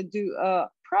I was going to do a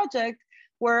project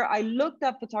where I looked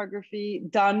up photography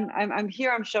done. I'm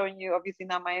here, I'm showing you, obviously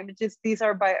not my images. These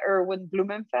are by Erwin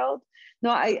Blumenfeld. No,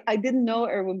 I didn't know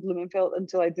Erwin Blumenfeld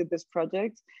until I did this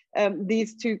project.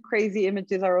 These two crazy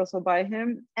images are also by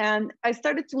him. And I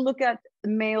started to look at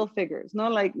male figures, no,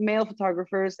 like male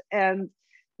photographers, and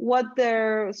what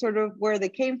they're sort of, where they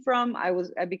came from.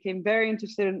 I became very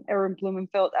interested in Erwin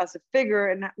Blumenfeld as a figure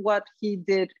and what he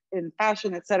did in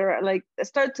fashion, etc. Like I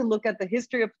started to look at the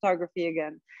history of photography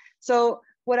again. So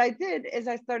what I did is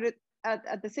I started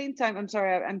at the same time, I'm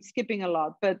sorry, I'm skipping a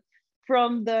lot, but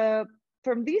from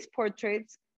these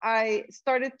portraits, I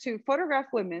started to photograph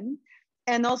women.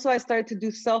 And also I started to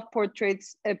do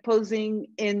self-portraits posing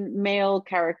in male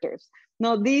characters.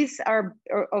 Now, these are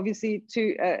obviously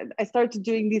I started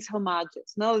doing these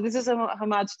homages. Now, this is a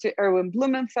homage to Erwin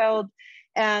Blumenfeld.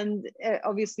 And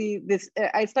obviously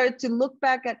I started to look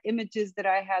back at images that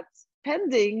I had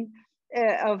pending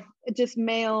of just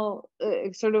male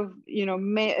sort of, you know,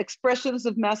 expressions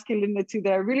of masculinity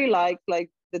that I really liked, like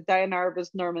the Diane Arbus,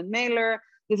 Norman Mailer.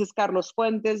 This is Carlos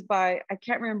Fuentes by, I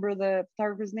can't remember the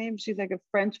photographer's name. She's like a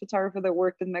French photographer that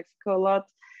worked in Mexico a lot.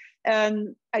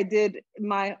 And I did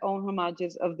my own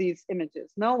homages of these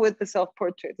images, no, with the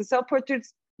self-portraits. The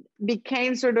self-portraits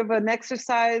became sort of an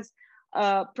exercise,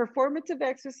 performative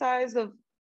exercise of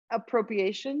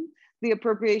appropriation, the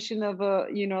appropriation of a,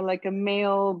 you know, like a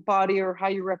male body or how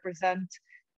you represent.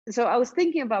 So I was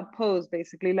thinking about pose,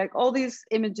 basically, like all these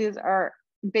images are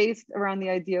based around the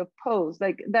idea of pose.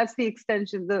 Like that's the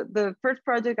extension. The first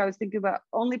project I was thinking about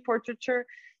only portraiture,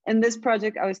 and this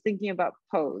project I was thinking about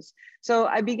pose. So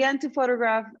I began to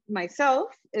photograph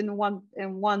myself in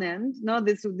one end. No,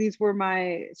 these were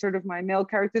my sort of my male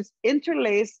characters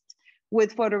interlaced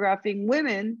with photographing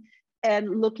women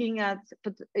and looking at,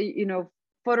 you know,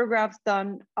 photographs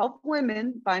done of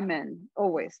women by men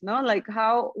always, no, like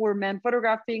how were men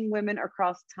photographing women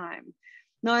across time.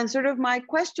 No, and sort of my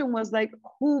question was like,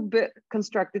 who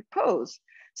constructed pose?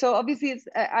 So obviously it's,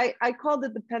 I called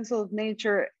it the pencil of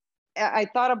nature. I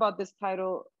thought about this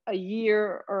title a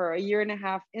year or a year and a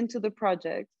half into the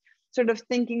project, sort of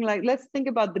thinking like, let's think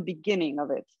about the beginning of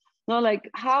it. No, like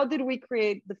how did we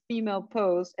create the female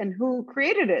pose and who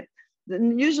created it?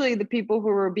 Usually the people who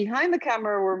were behind the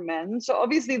camera were men. So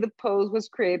obviously the pose was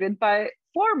created by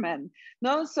 4 men.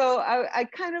 No, so I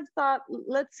kind of thought,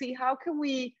 let's see, how can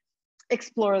we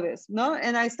explore this, no?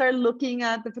 And I started looking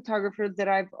at the photographers that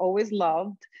I've always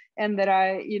loved and that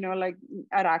I, you know, like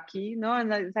Araki, no?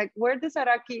 And it's like, where does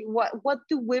Araki, what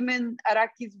do women,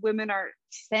 Araki's women are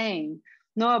saying,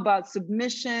 no, about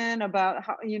submission, about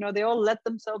how, you know, they all let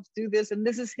themselves do this. And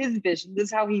this is his vision. This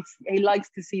is how he likes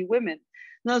to see women.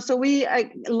 No, so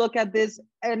I look at this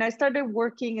and I started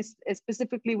working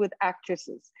specifically with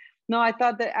actresses. No, I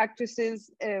thought that actresses,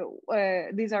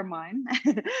 these are mine,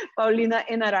 Paulina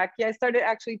and Araki. I started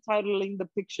actually titling the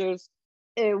pictures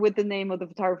with the name of the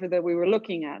photographer that we were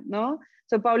looking at, no?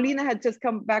 So Paulina had just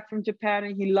come back from Japan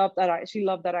and she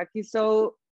loved Araki.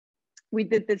 So we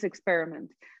did this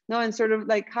experiment, no? And sort of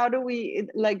like, how do we,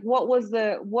 like, what was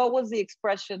the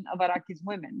expression of Araki's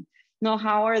women? No,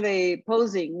 how are they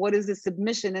posing? What is the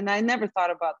submission? And I never thought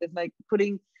about this, like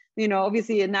putting, you know,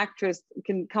 obviously an actress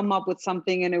can come up with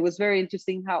something, and it was very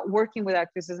interesting how working with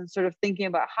actresses and sort of thinking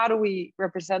about how do we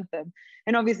represent them.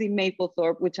 And obviously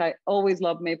Mapplethorpe, which I always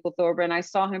loved Mapplethorpe, and I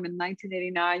saw him in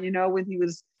 1989, you know, when he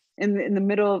was in the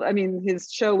middle of, I mean,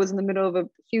 his show was in the middle of a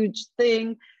huge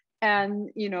thing.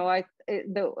 And, you know,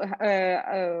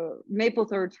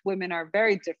 Mapplethorpe's women are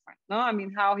very different, no? I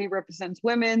mean, how he represents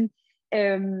women,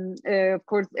 of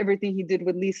course, everything he did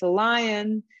with Lisa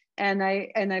Lyon. And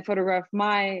I photographed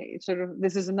my sort of,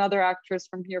 this is another actress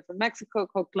from here from Mexico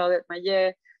called Claudette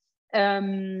Maillet.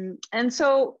 And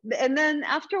then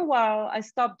after a while, I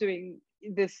stopped doing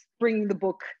this, bringing the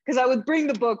book, because I would bring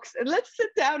the books and let's sit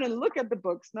down and look at the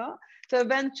books, no? So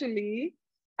eventually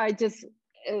I just,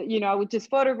 you know, I would just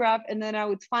photograph, and then I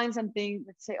would find something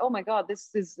and say, oh my God, this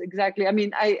is exactly, I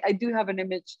mean, I do have an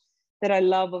image that I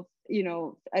love of, you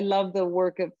know, I love the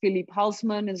work of Philippe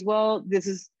Halsman as well. This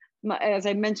is as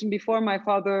I mentioned before, my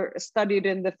father studied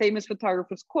in the famous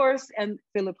photographer's course, and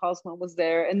Philip Hausman was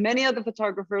there. And many other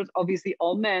photographers, obviously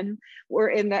all men, were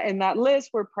in that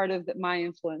list, were part of my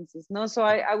influences. No, so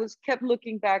I was kept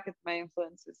looking back at my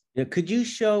influences. Yeah, could you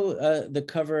show the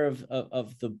cover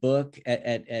of the book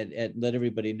and let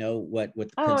everybody know what the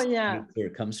pencil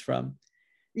comes from?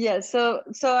 Yeah, so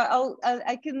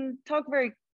I can talk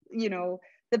very,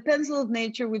 the Pencil of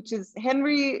Nature, which is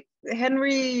William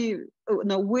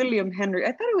Henry.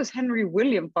 I thought it was Henry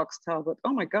William Fox Talbot.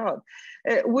 Oh my God.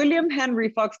 William Henry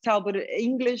Fox Talbot, an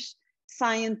English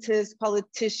scientist,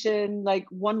 politician, like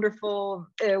wonderful,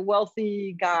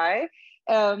 wealthy guy.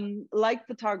 Like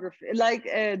photography,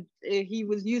 he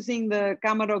was using the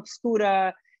camera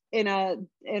obscura in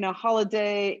a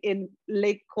holiday in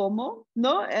Lake Como,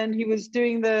 no? And he was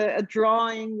doing a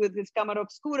drawing with his camera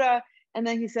obscura. And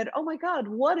then he said, oh my God,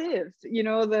 what if,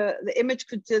 the image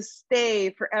could just stay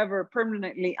forever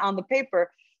permanently on the paper?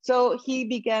 So he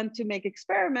began to make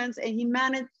experiments, and he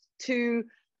managed to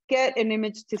get an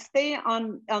image to stay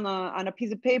on a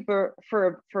piece of paper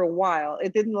for a while.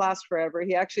 It didn't last forever.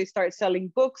 He actually started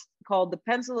selling books called The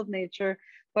Pencil of Nature,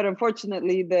 but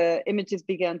unfortunately the images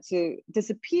began to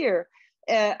disappear.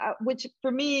 Which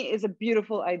for me is a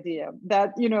beautiful idea,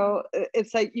 that,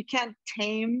 it's like you can't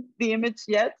tame the image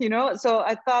yet, so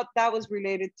I thought that was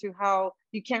related to how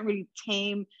you can't really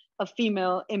tame a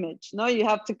female image. No, you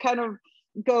have to kind of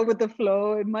go with the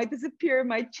flow. It might disappear, it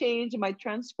might change, it might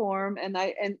transform. And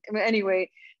anyway,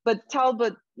 but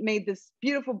Talbot made this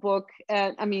beautiful book,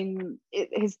 and I mean,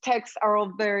 his texts are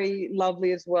all very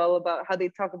lovely as well, about how they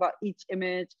talk about each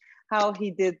image, how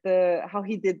he did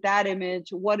that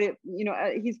image,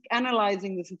 he's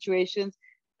analyzing the situations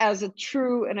as a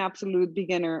true and absolute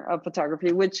beginner of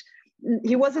photography, which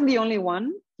he wasn't the only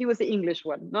one. He was the English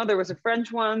one. No, there was a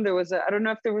French one. There was I don't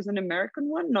know if there was an American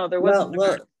one. No, there wasn't.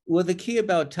 Well, the key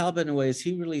about Talbot in a way is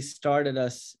he really started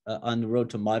us on the road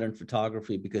to modern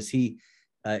photography, because he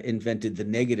invented the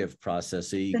negative process.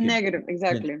 So you negative,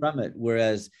 exactly. From it,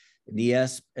 whereas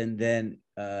Niesp and then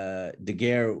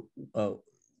Daguerre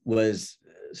was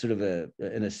sort of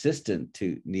an assistant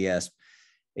to Niesp,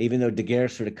 even though Daguerre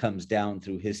sort of comes down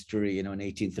through history, in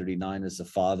 1839 as the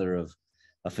father of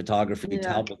photography. Yeah.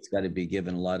 Talbot's got to be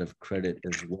given a lot of credit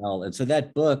as well. And so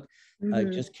that book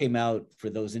just came out,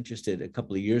 for those interested, a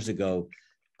couple of years ago.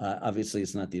 Obviously,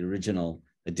 it's not the original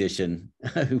edition.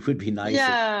 It would be nice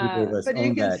if people of us but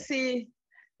you can that. See,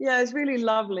 it's really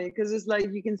lovely, because it's like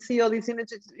you can see all these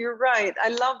images. You're right. I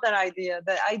love that idea,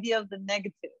 the idea of the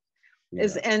negative. Yeah.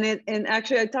 And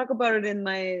actually I talk about it in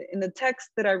the text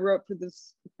that I wrote for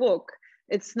this book.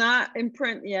 It's not in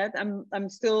print yet. I'm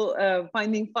still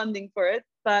finding funding for it,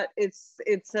 but it's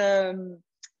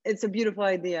a beautiful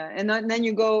idea. And then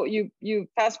you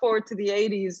fast forward to the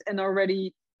 80s, and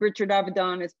already Richard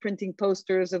Avedon is printing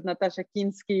posters of Natasha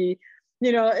Kinski.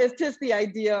 It's just the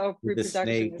idea of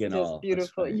reproduction is just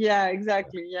beautiful. Right. Yeah,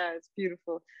 exactly. Yeah, it's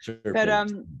beautiful.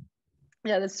 Serpent.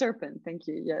 But the serpent. Thank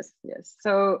you. Yes.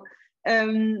 So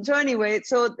anyway,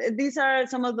 so these are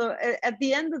some of the, at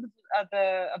the end of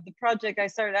the project, I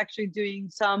started actually doing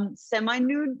some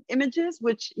semi-nude images,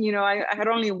 which, I had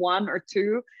only one or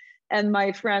two. And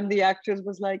my friend, the actress,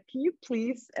 was like, can you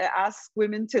please ask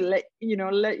women to let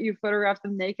you photograph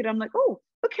them naked? I'm like, oh,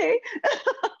 okay.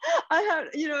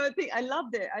 I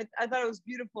loved it. I thought it was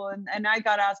beautiful. And I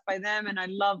got asked by them, and I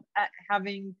love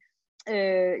having,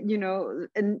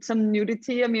 and some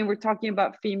nudity. I mean, we're talking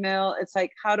about female. It's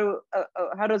like, how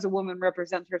does a woman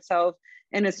represent herself?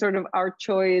 And it's sort of our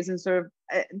choice, and sort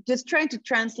of just trying to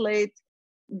translate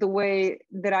the way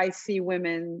that I see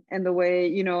women, and the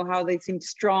way, how they seem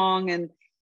strong and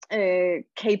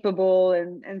capable,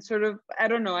 and sort of, I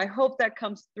don't know, I hope that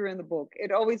comes through in the book.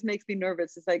 It always makes me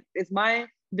nervous. It's like, is my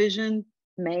vision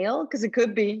male? Because it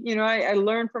could be, I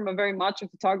learned from a very macho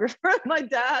photographer, my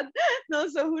dad. No,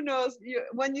 so who knows?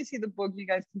 When you see the book, you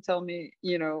guys can tell me,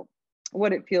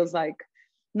 what it feels like.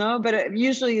 No, but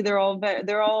usually they're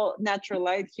all natural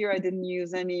light. Here I didn't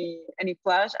use any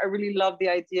flash. I really love the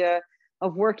idea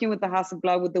of working with the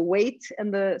Hasselblad, with the weight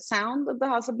and the sound of the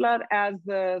Hasselblad as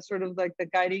the sort of like the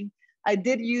guiding. I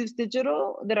did use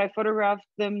digital, that I photographed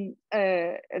them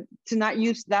to not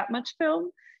use that much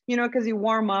film, because you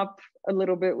warm up a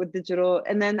little bit with digital,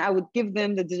 and then I would give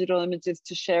them the digital images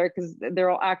to share, because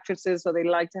they're all actresses, so they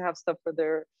like to have stuff for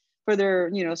their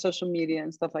social media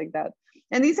and stuff like that.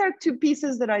 And these are two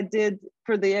pieces that I did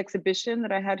for the exhibition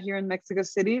that I had here in Mexico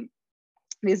City.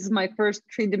 This is my first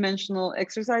 3-dimensional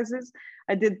exercises.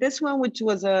 I did this one, which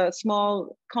was a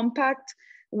small compact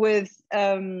with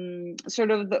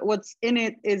sort of what's in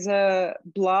it is a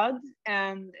blood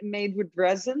and made with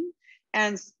resin.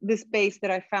 and this base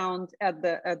that I found at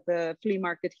the flea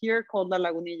market here called La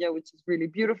Lagunilla, which is really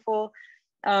beautiful.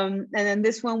 And then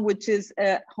this one, which is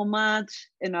a homage,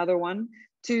 another one,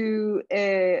 to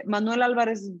Manuel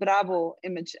Alvarez Bravo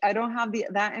image. I don't have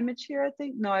that image here, I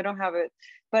think. No, I don't have it.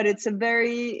 But it's a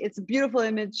beautiful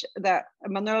image that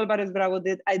Manuel Alvarez Bravo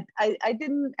did. I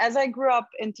didn't, as I grew up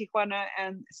in Tijuana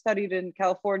and studied in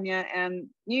California and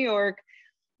New York,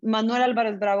 Manuel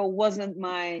Alvarez Bravo wasn't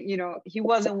he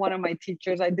wasn't one of my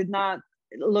teachers. I did not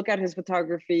look at his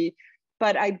photography,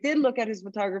 but I did look at his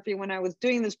photography when I was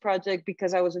doing this project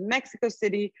because I was in Mexico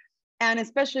City, and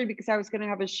especially because I was going to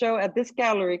have a show at this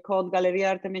gallery called Galería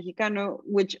Arte Mexicano,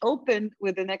 which opened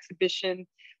with an exhibition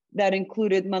that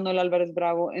included Manuel Alvarez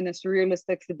Bravo in a surrealist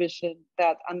exhibition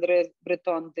that Andrés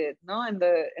Breton did, in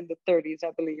the 30s,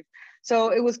 I believe. So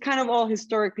it was kind of all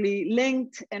historically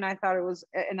linked, and I thought it was,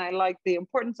 and I liked the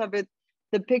importance of it.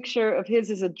 The picture of his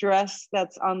is a dress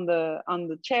that's on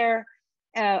the chair,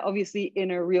 obviously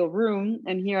in a real room.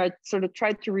 And here I sort of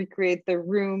tried to recreate the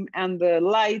room and the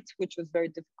light, which was very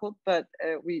difficult, but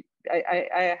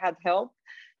I had help.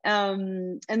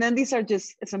 And then these are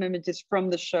just some images from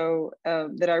the show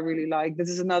that I really like. This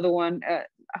is another one,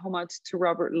 homage to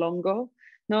Robert Longo.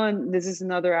 And this is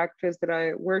another actress that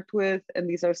I worked with, and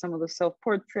these are some of the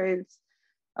self-portraits.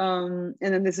 And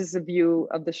then this is a view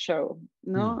of the show.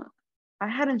 I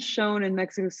hadn't shown in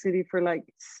Mexico City for like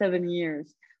 7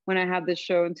 years when I had this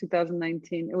show in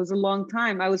 2019. It was a long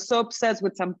time. I was so obsessed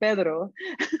with San Pedro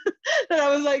that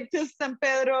I was like, just San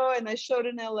Pedro, and I showed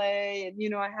in LA,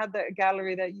 and I had the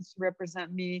gallery that used to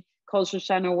represent me called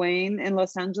Shoshana Wayne in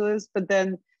Los Angeles. But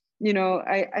then,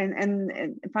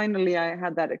 and finally I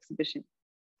had that exhibition.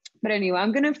 But anyway,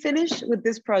 I'm gonna finish with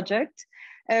this project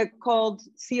called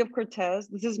Sea of Cortez.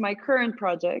 This is my current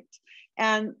project,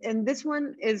 and this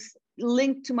one is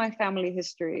linked to my family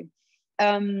history.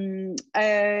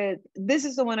 This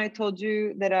is the one I told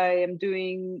you that I am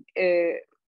doing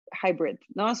hybrid.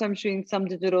 So I'm shooting some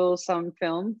digital, some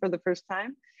film for the first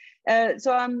time.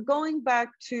 So I'm going back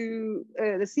to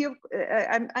the Sea of,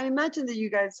 I imagine that you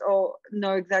guys all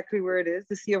know exactly where it is.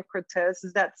 The Sea of Cortez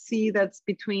is that sea that's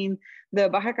between the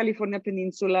Baja California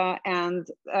Peninsula and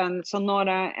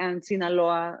Sonora and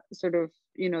Sinaloa, sort of,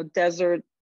 desert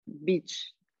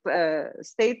beach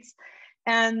states.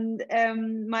 And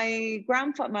my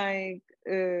grandfather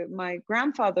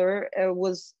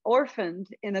was orphaned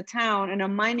in a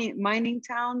mining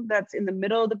town that's in the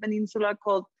middle of the peninsula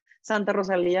called Santa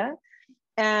Rosalia.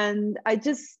 And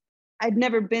I'd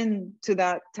never been to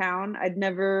that town. I'd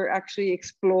never actually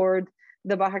explored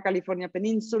the Baja California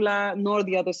Peninsula, nor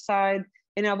the other side.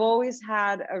 And I've always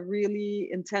had a really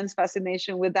intense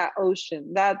fascination with that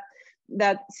ocean, that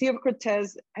Sea of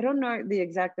Cortez. I don't know the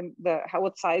exact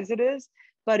what size it is,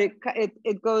 but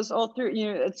it goes all through.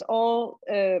 It's all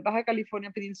Baja California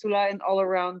Peninsula and all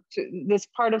around to this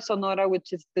part of Sonora,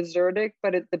 which is desertic,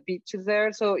 but the beach is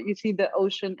there. So you see the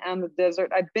ocean and the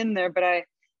desert. I've been there, but I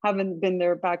haven't been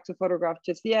there back to photograph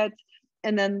just yet.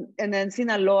 And then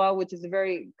Sinaloa, which is a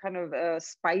very kind of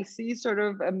spicy, sort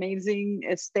of amazing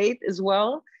state as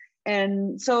well.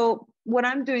 And so what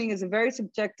I'm doing is a very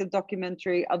subjective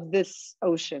documentary of this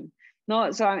ocean.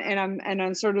 So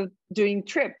I'm sort of doing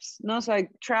trips. So I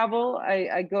travel.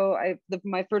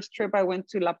 My first trip I went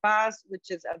to La Paz, which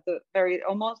is at the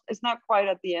it's not quite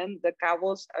at the end. The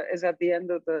Cabos is at the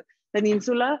end of the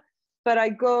peninsula, but I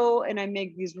go and I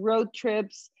make these road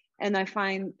trips and I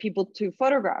find people to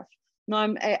photograph.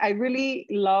 I really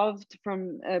loved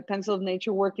from Pencil of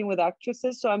Nature working with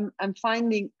actresses. So I'm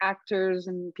finding actors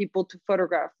and people to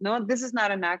photograph. This is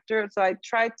not an actor. So I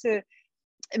try to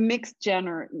mix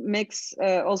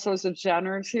all sorts of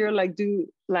genres here, like do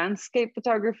landscape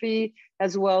photography,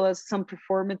 as well as some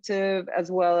performative, as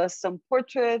well as some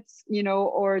portraits,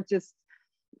 or just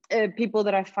people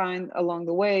that I find along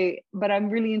the way. But I'm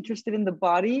really interested in the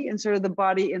body and sort of the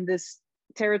body in this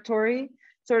territory.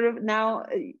 Sort of now,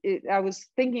 I was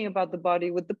thinking about the body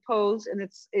with the pose, and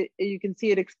you can see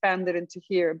it expanded into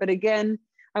here. But again,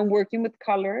 I'm working with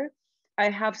color. I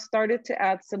have started to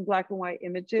add some black and white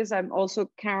images. I'm also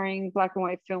carrying black and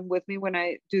white film with me when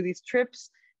I do these trips.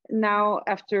 Now,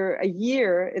 after a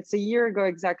year, it's a year ago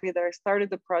exactly that I started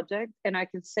the project, and I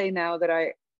can say now that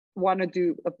I want to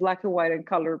do a black and white and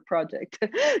color project.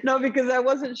 Because I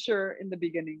wasn't sure in the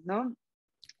beginning.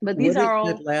 But these are all.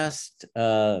 That last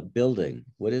building?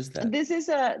 What is that? This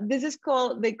is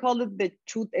called. They call it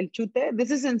el Chute.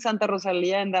 This is in Santa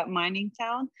Rosalia, in that mining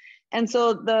town. And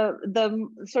so the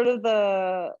sort of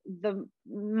the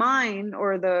mine,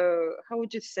 or how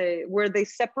would you say, where they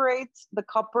separate the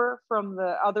copper from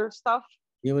the other stuff,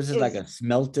 It was like a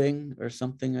smelting or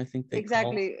something, I think they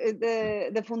call it.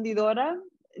 The fundidora,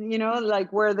 you know,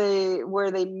 like where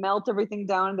they melt everything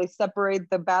down, they separate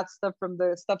the bad stuff from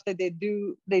the stuff that they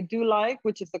do like,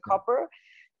 which is the copper.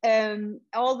 And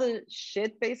all the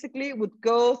shit basically would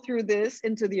go through this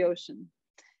into the ocean.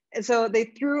 And so they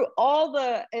threw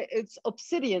it's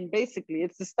obsidian, basically.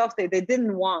 It's the stuff they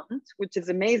didn't want, which is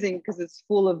amazing because it's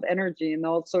full of energy and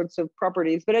all sorts of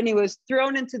properties. But anyway, it was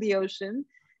thrown into the ocean,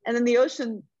 and then the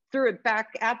ocean threw it back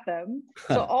at them.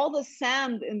 So all the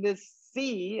sand in this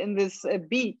sea, in this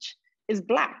beach, is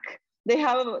black. They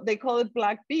call it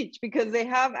Black Beach because they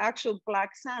have actual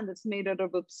black sand that's made out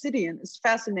of obsidian. It's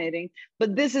fascinating.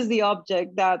 But this is the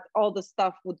object that all the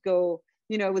stuff would go.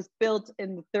 You know, it was built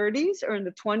in the 30s or in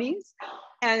the 20s,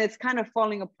 and it's kind of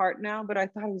falling apart now, but I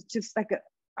thought it was just like an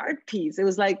art piece. It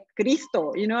was like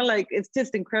Cristo, you know, like it's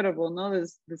just incredible, no,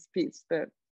 this piece. But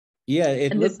yeah,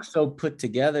 it looked so put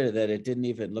together that it didn't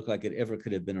even look like it ever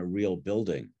could have been a real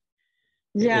building.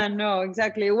 Yeah, no,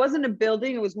 exactly. It wasn't a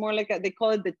building. It was more like they call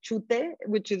it the chute,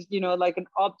 which is, you know, like an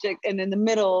object. And in the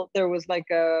middle, there was like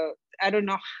I don't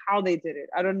know how they did it.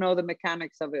 I don't know the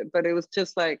mechanics of it, but it was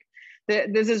just like,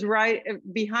 this is right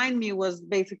behind me was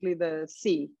basically the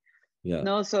sea. Yeah.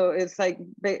 No, so it's like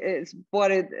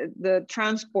the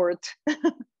transport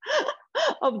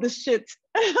of the shit.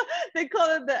 They call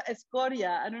it the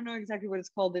escoria. I don't know exactly what it's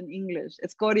called in English.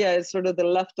 Escoria is sort of the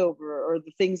leftover or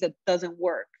the things that doesn't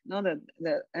work. No,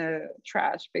 the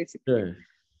trash basically. Sure.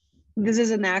 This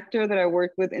is an actor that I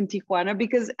worked with in Tijuana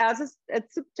because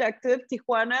it's subjective.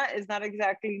 Tijuana is not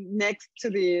exactly next to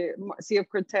the Sea of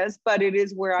Cortez, but it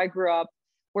is where I grew up,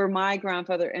 where my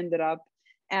grandfather ended up.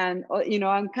 And, you know,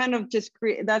 I'm kind of just,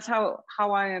 that's how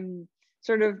I am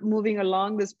sort of moving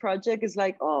along this project is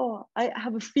like, oh, I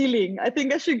have a feeling, I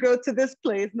think I should go to this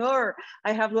place. No, or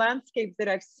I have landscapes that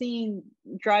I've seen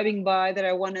driving by that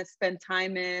I want to spend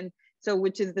time in. So,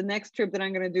 which is the next trip that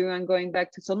I'm going to do. I'm going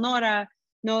back to Sonora.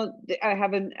 No, I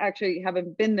haven't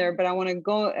been there, but I want to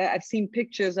go. I've seen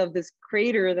pictures of this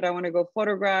crater that I want to go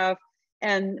photograph,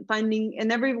 and finding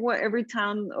in every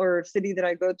town or city that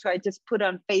I go to, I just put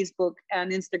on Facebook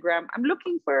and Instagram, I'm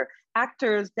looking for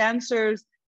actors, dancers,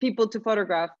 people to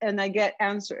photograph, and I get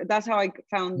answers. That's how I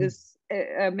found this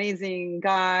amazing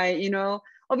guy. You know,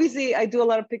 obviously I do a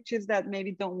lot of pictures that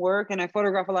maybe don't work, and I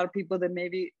photograph a lot of people that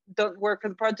maybe don't work for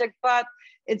the project, but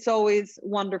it's always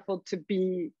wonderful to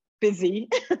be busy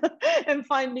and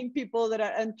finding people that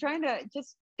and trying to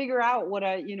just figure out what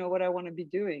I want to be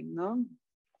doing. No,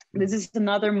 this is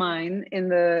another mine in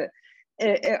the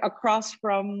across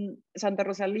from Santa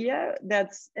Rosalia.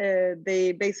 That's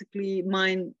they basically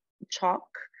mine chalk.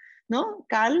 No,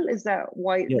 cal is that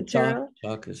white material.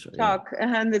 Chalk is right. Chalk,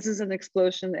 yeah. And this is an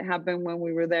explosion that happened when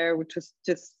we were there, which was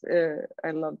just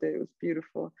I loved it. It was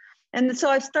beautiful. And so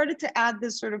I've started to add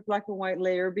this sort of black and white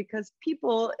layer because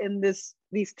people in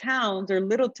these towns or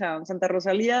little towns, Santa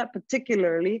Rosalia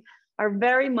particularly, are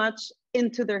very much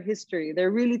into their history. They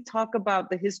really talk about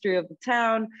the history of the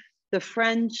town. The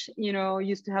French, you know,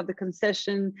 used to have the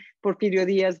concession. Porfirio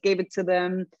Diaz gave it to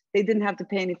them. They didn't have to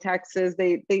pay any taxes.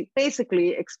 They basically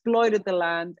exploited the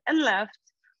land and left.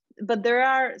 But there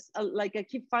are, like, I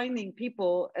keep finding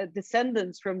people,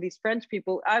 descendants from these French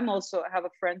people. I'm also have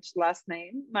a French last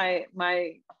name. My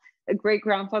great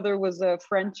grandfather was a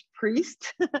French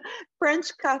priest,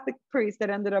 French Catholic priest that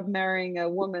ended up marrying a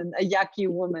woman, a Yaqui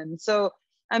woman. So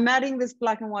I'm adding this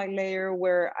black and white layer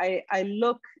where I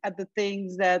look at the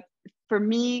things that for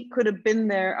me could have been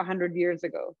there 100 years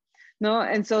ago. No,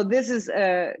 and so this is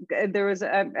there was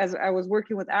as I was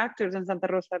working with actors in Santa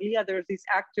Rosalia, there's these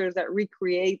actors that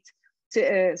recreate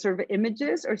sort of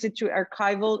images or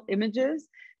archival images,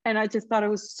 and I just thought it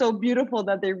was so beautiful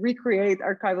that they recreate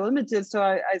archival images. So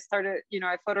I started, you know,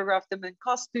 I photographed them in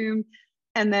costume,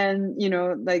 and then, you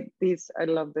know, like these, I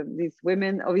love them. These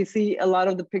women, obviously, a lot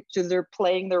of the pictures they're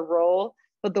playing their role,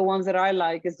 but the ones that I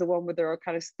like is the one where they're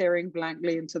kind of staring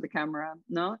blankly into the camera.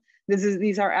 No.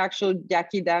 These are actual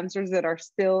Yaqui dancers that are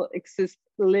still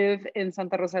live in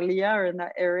Santa Rosalia or in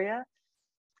that area.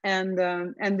 And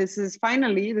this is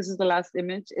the last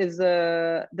image, is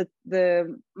the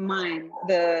mine,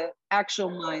 the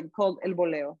actual mine called El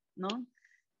Boleo, no?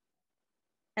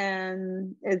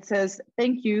 And it says,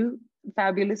 thank you,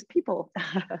 fabulous people.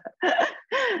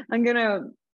 I'm gonna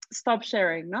stop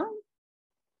sharing, no?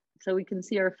 So we can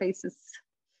see our faces.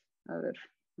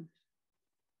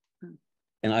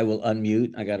 And I will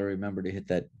unmute. I got to remember to hit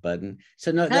that button.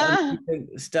 So no,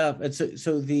 stuff. And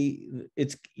so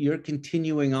you're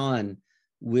continuing on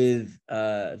with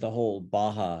the whole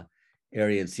Baja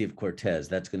area and Sea of Cortez.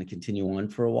 That's going to continue on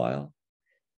for a while.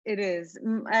 It is.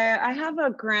 I have a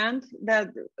grant that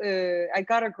I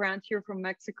got a grant here from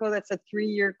Mexico. That's a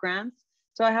 3-year grant.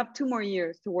 So I have 2 more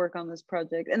years to work on this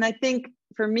project. And I think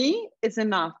for me, it's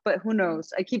enough, but who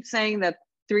knows? I keep saying that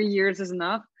 3 years is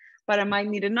enough, but I might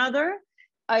need another.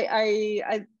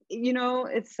 You know,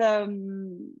 it's,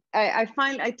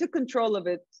 I took control of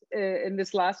it in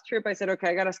this last trip. I said, okay,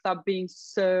 I got to stop being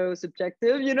so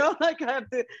subjective, you know, like I have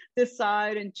to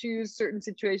decide and choose certain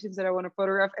situations that I want to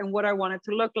photograph and what I want it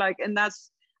to look like. And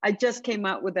I just came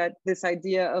out with this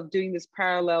idea of doing this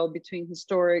parallel between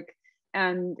historic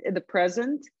and the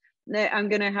present. I'm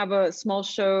going to have a small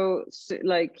show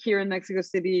like here in Mexico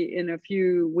City in a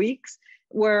few weeks,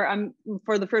 where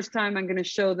for the first time, I'm going to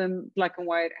show them black and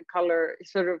white and color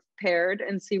sort of paired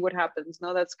and see what happens.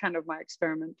 No, that's kind of my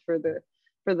experiment for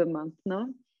the month.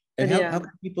 No. And how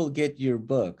can people get your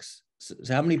books? So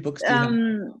how many books do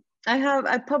you have?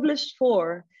 I published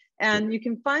 4. And you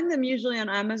can find them usually on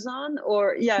Amazon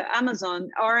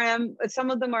Amazon. RM, some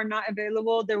of them are not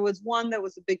available. There was one that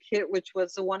was a big hit, which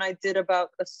was the one I did about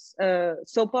a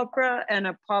soap opera and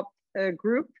a pop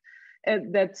group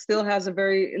that still has a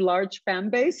very large fan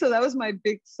base. So that was my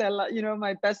big seller, you know,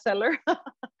 my bestseller.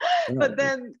 But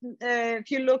then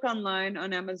if you look online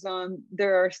on Amazon,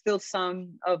 there are still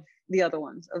some of the other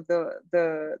ones of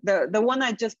the one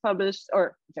I just published.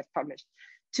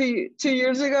 2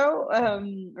 years ago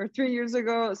or 3 years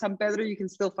ago, San Pedro, you can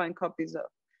still find copies of.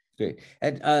 Great.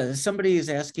 And somebody is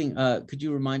asking, could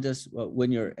you remind us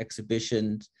when your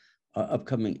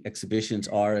upcoming exhibitions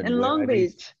are? In Long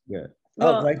Beach. Yeah.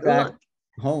 Well, right back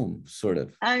home, sort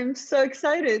of. I'm so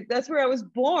excited. That's where I was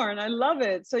born. I love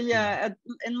it. So yeah,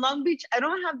 in Long Beach, I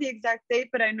don't have the exact date,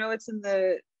 but I know it's in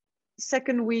the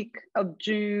 2nd week of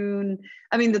June.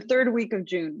 I mean, the 3rd week of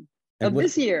June of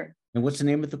this year. And what's the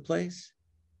name of the place?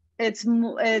 It's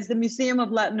the Museum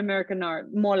of Latin American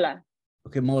Art, MOLA.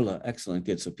 Okay, MOLA, excellent,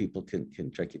 good. So people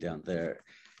can track you down there.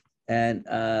 And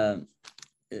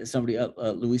somebody,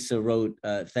 Luisa wrote,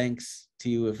 thanks to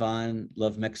you, Yvonne,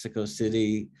 love Mexico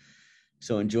City.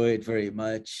 So enjoy it very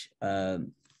much.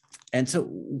 And so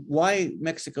why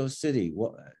Mexico City?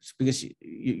 Well, because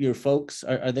your folks,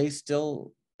 are they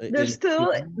still? They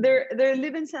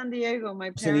live in San Diego,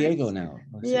 my parents. San Diego now.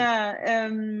 Yeah.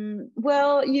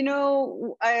 Well, you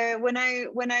know, when I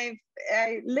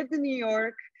lived in New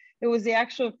York, it was the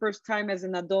actual first time as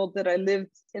an adult that I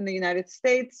lived in the United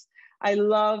States. I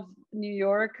love New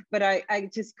York, but I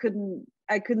just couldn't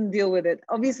deal with it.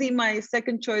 Obviously, my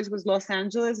second choice was Los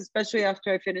Angeles, especially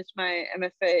after I finished my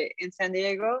MFA in San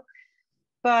Diego.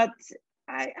 But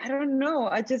I don't know.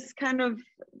 I just kind of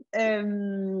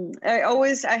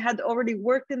I had already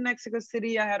worked in Mexico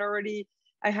City. I had already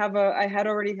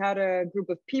had a group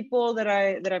of people that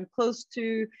I'm close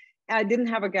to. I didn't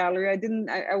have a gallery.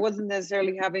 I wasn't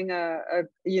necessarily having a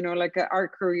you know, like an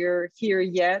art career here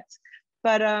yet.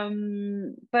 But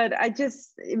I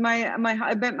just I met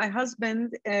my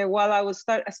husband while I was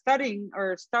starting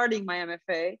my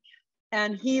MFA.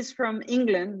 And he's from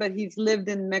England, but he's lived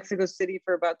in Mexico City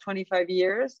for about 25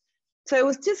 years. So it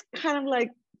was just kind of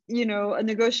like, you know, a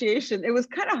negotiation. It was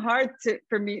kind of hard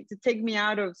for me to take me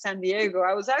out of San Diego.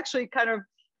 I was actually kind of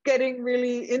getting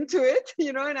really into it,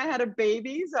 you know, and I had a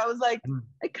baby. So I was like,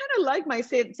 I kind of like my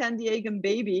San Diegan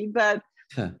baby, but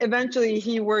eventually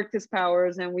he worked his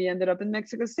powers and we ended up in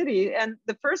Mexico City. And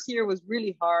the first year was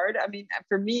really hard. I mean,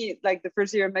 for me, like the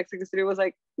first year in Mexico City was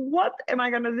like, what am I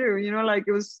going to do? You know, like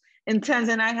it was intense.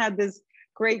 And I had this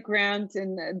great grant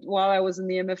while I was in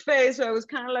the MFA. So I was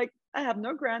kind of like, I have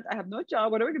no grant, I have no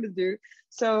job, what are we going to do?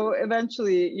 So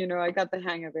eventually, you know, I got the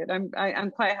hang of it. I'm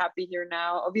quite happy here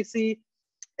now. Obviously,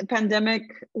 the pandemic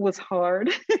was hard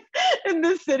in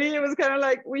this city. It was kind of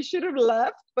like, we should have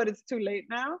left, but it's too late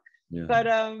now. Yeah.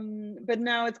 But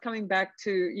now it's coming back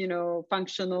to, you know,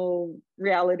 functional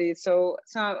reality. So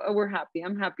we're happy.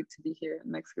 I'm happy to be here in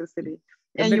Mexico City.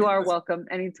 And you are welcome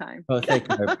anytime. Oh, thank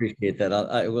you. I appreciate that.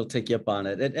 I will take you up on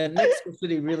it. And Mexico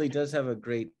City really does have a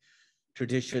great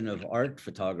tradition of art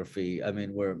photography. I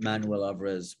mean, where Manuel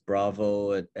Alvarez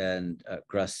Bravo and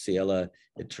Graciela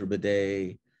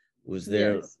Iturbide was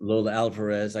there. Yes. Lola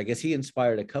Alvarez. I guess he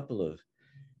inspired a couple of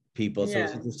people. So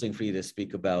it's interesting for you to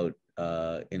speak about,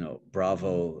 you know,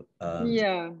 Bravo. And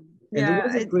there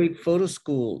was a great photo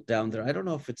school down there. I don't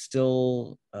know if it's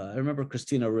still, I remember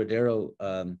Cristina Rodero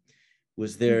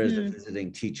was there as a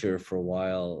visiting teacher for a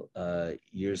while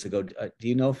years ago. Do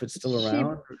you know if it's still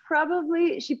around?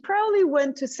 She probably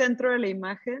went to Centro de la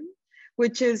Imagen,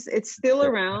 it's still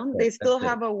around. They still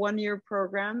have a 1-year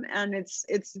program, and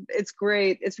it's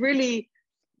great. It's really,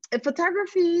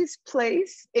 photography's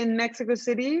place in Mexico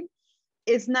City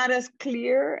is not as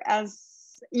clear as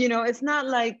you know, it's not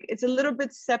like, it's a little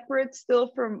bit separate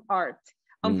still from art,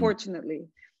 unfortunately.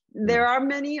 There are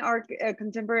many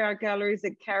contemporary art galleries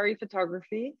that carry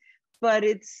photography, but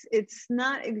it's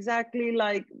not exactly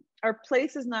like, our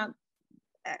place is not,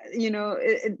 you know,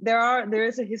 there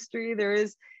is a history. There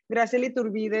is, Graciela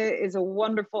Iturbide is a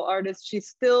wonderful artist. She's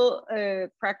still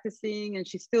practicing, and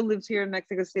she still lives here in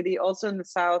Mexico City, also in the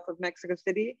south of Mexico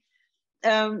City.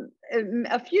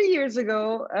 A few years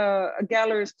ago, a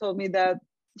gallerist told me that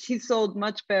she sold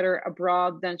much better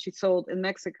abroad than she sold in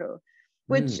Mexico,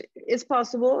 which is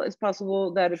possible. It's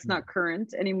possible that it's not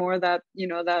current anymore, that, you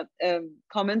know, that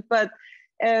comment, but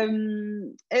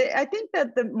I think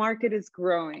that the market is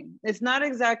growing. It's not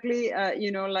exactly,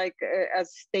 you know, like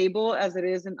as stable as it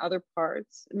is in other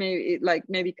parts,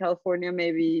 maybe California,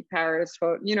 maybe Paris,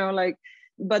 you know, like,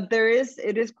 but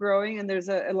it is growing, and there's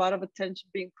a lot of attention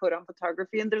being put on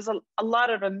photography, and there's a lot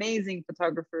of amazing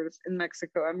photographers in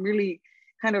Mexico. I'm really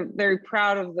kind of very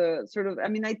proud of the sort of, I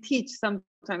mean, I teach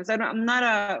sometimes. I'm not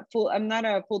a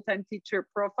full-time teacher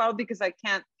profile because I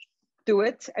can't do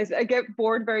it. I get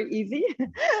bored very easy.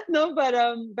 No, but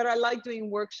I like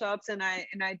doing workshops, and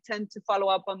I tend to follow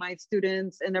up on my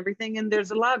students and everything. And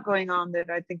there's a lot going on that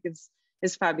I think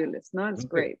is fabulous. No, it's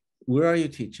great. Where are you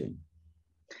teaching?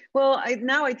 Well,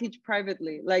 now I teach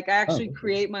privately. Like, I actually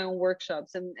create my own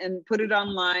workshops and put it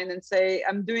online and say,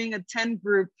 I'm doing a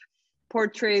 10-group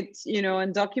portrait, you know,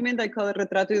 and document. I call it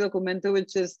retrato y documento,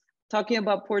 which is talking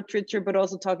about portraiture, but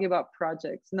also talking about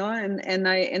projects. No, and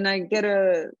I get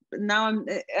now I'm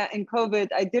in COVID.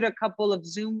 I did a couple of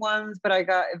Zoom ones, but I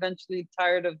got eventually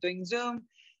tired of doing Zoom,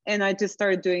 and I just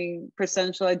started doing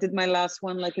presential. I did my last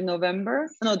one like in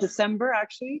December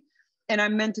actually. And I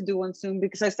meant to do one soon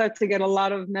because I start to get a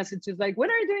lot of messages like,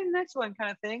 when are you doing the next one, kind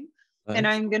of thing. Nice. And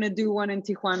I'm going to do one in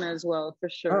Tijuana as well, for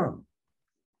sure. Oh,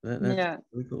 that's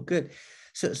really cool. Good.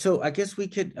 So I guess we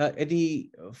could,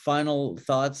 any final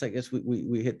thoughts? I guess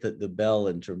we hit the bell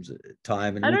in terms of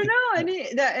time. And I don't know,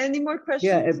 any more questions?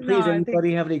 Yeah, and please,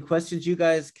 anybody have any questions? You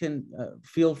guys can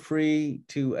feel free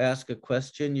to ask a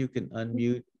question. You can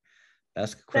unmute.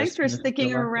 Ask a question. Thanks for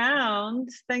sticking around.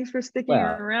 Thanks for sticking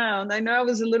around. I know I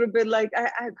was a little bit like,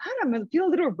 I feel a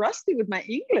little rusty with my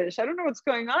English. I don't know what's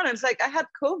going on. It's like I had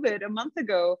COVID a month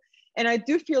ago, and I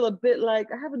do feel a bit like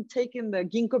I haven't taken the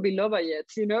ginkgo biloba yet,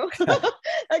 you know?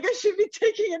 Like I should be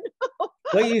taking it now.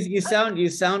 Well, you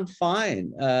sound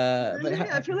fine. But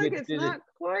I feel like it's not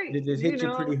quite. Did it hit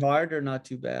you pretty hard or not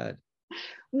too bad?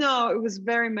 No, it was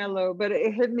very mellow, but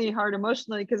it hit me hard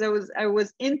emotionally because I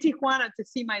was in Tijuana to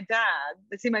see my dad,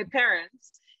 to see my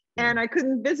parents, and I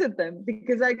couldn't visit them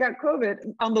because I got COVID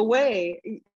on the way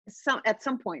at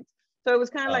some point. So it was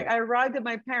kind of like I arrived at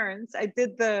my parents. I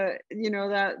did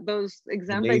those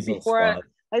exams like before.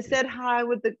 I said hi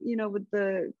with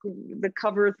the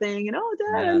cover thing, and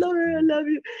Dad, I love her, I love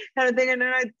you, kind of thing. And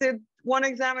then I did one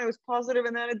exam, and it was positive,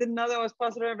 and then I did another, I was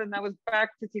positive, and I was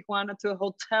back to Tijuana to a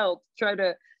hotel to try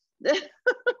to.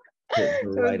 So it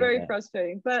was very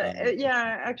frustrating, but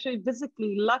actually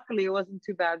physically, luckily it wasn't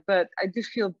too bad, but I do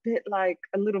feel a bit like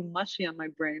a little mushy on my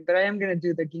brain, but I am going to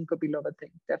do the ginkgo biloba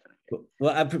thing, definitely.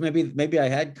 Well, maybe I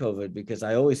had COVID because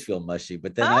I always feel mushy,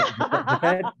 but then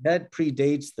that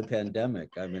predates the pandemic.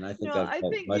 I mean, I think I've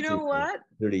felt mushy for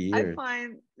 30 years.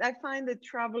 I find that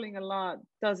traveling a lot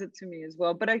does it to me as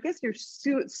well, but I guess you're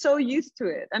so used to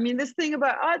it. I mean, this thing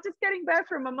about just getting back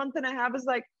from a month and a half is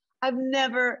like, I've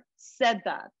never said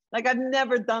that. Like, I've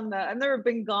never done that. I've never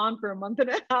been gone for a month and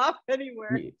a half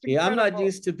anywhere. Yeah, I'm not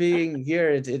used to being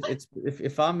here. It's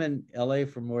if I'm in LA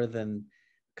for more than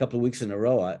a couple of weeks in a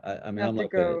row, I mean, I'm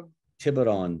like a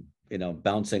Tiburon,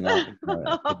 bouncing off.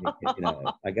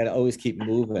 I got to always keep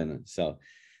moving. So,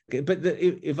 but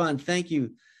Yvonne, thank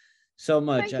you so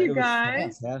much. Thank you,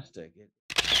 guys. Fantastic.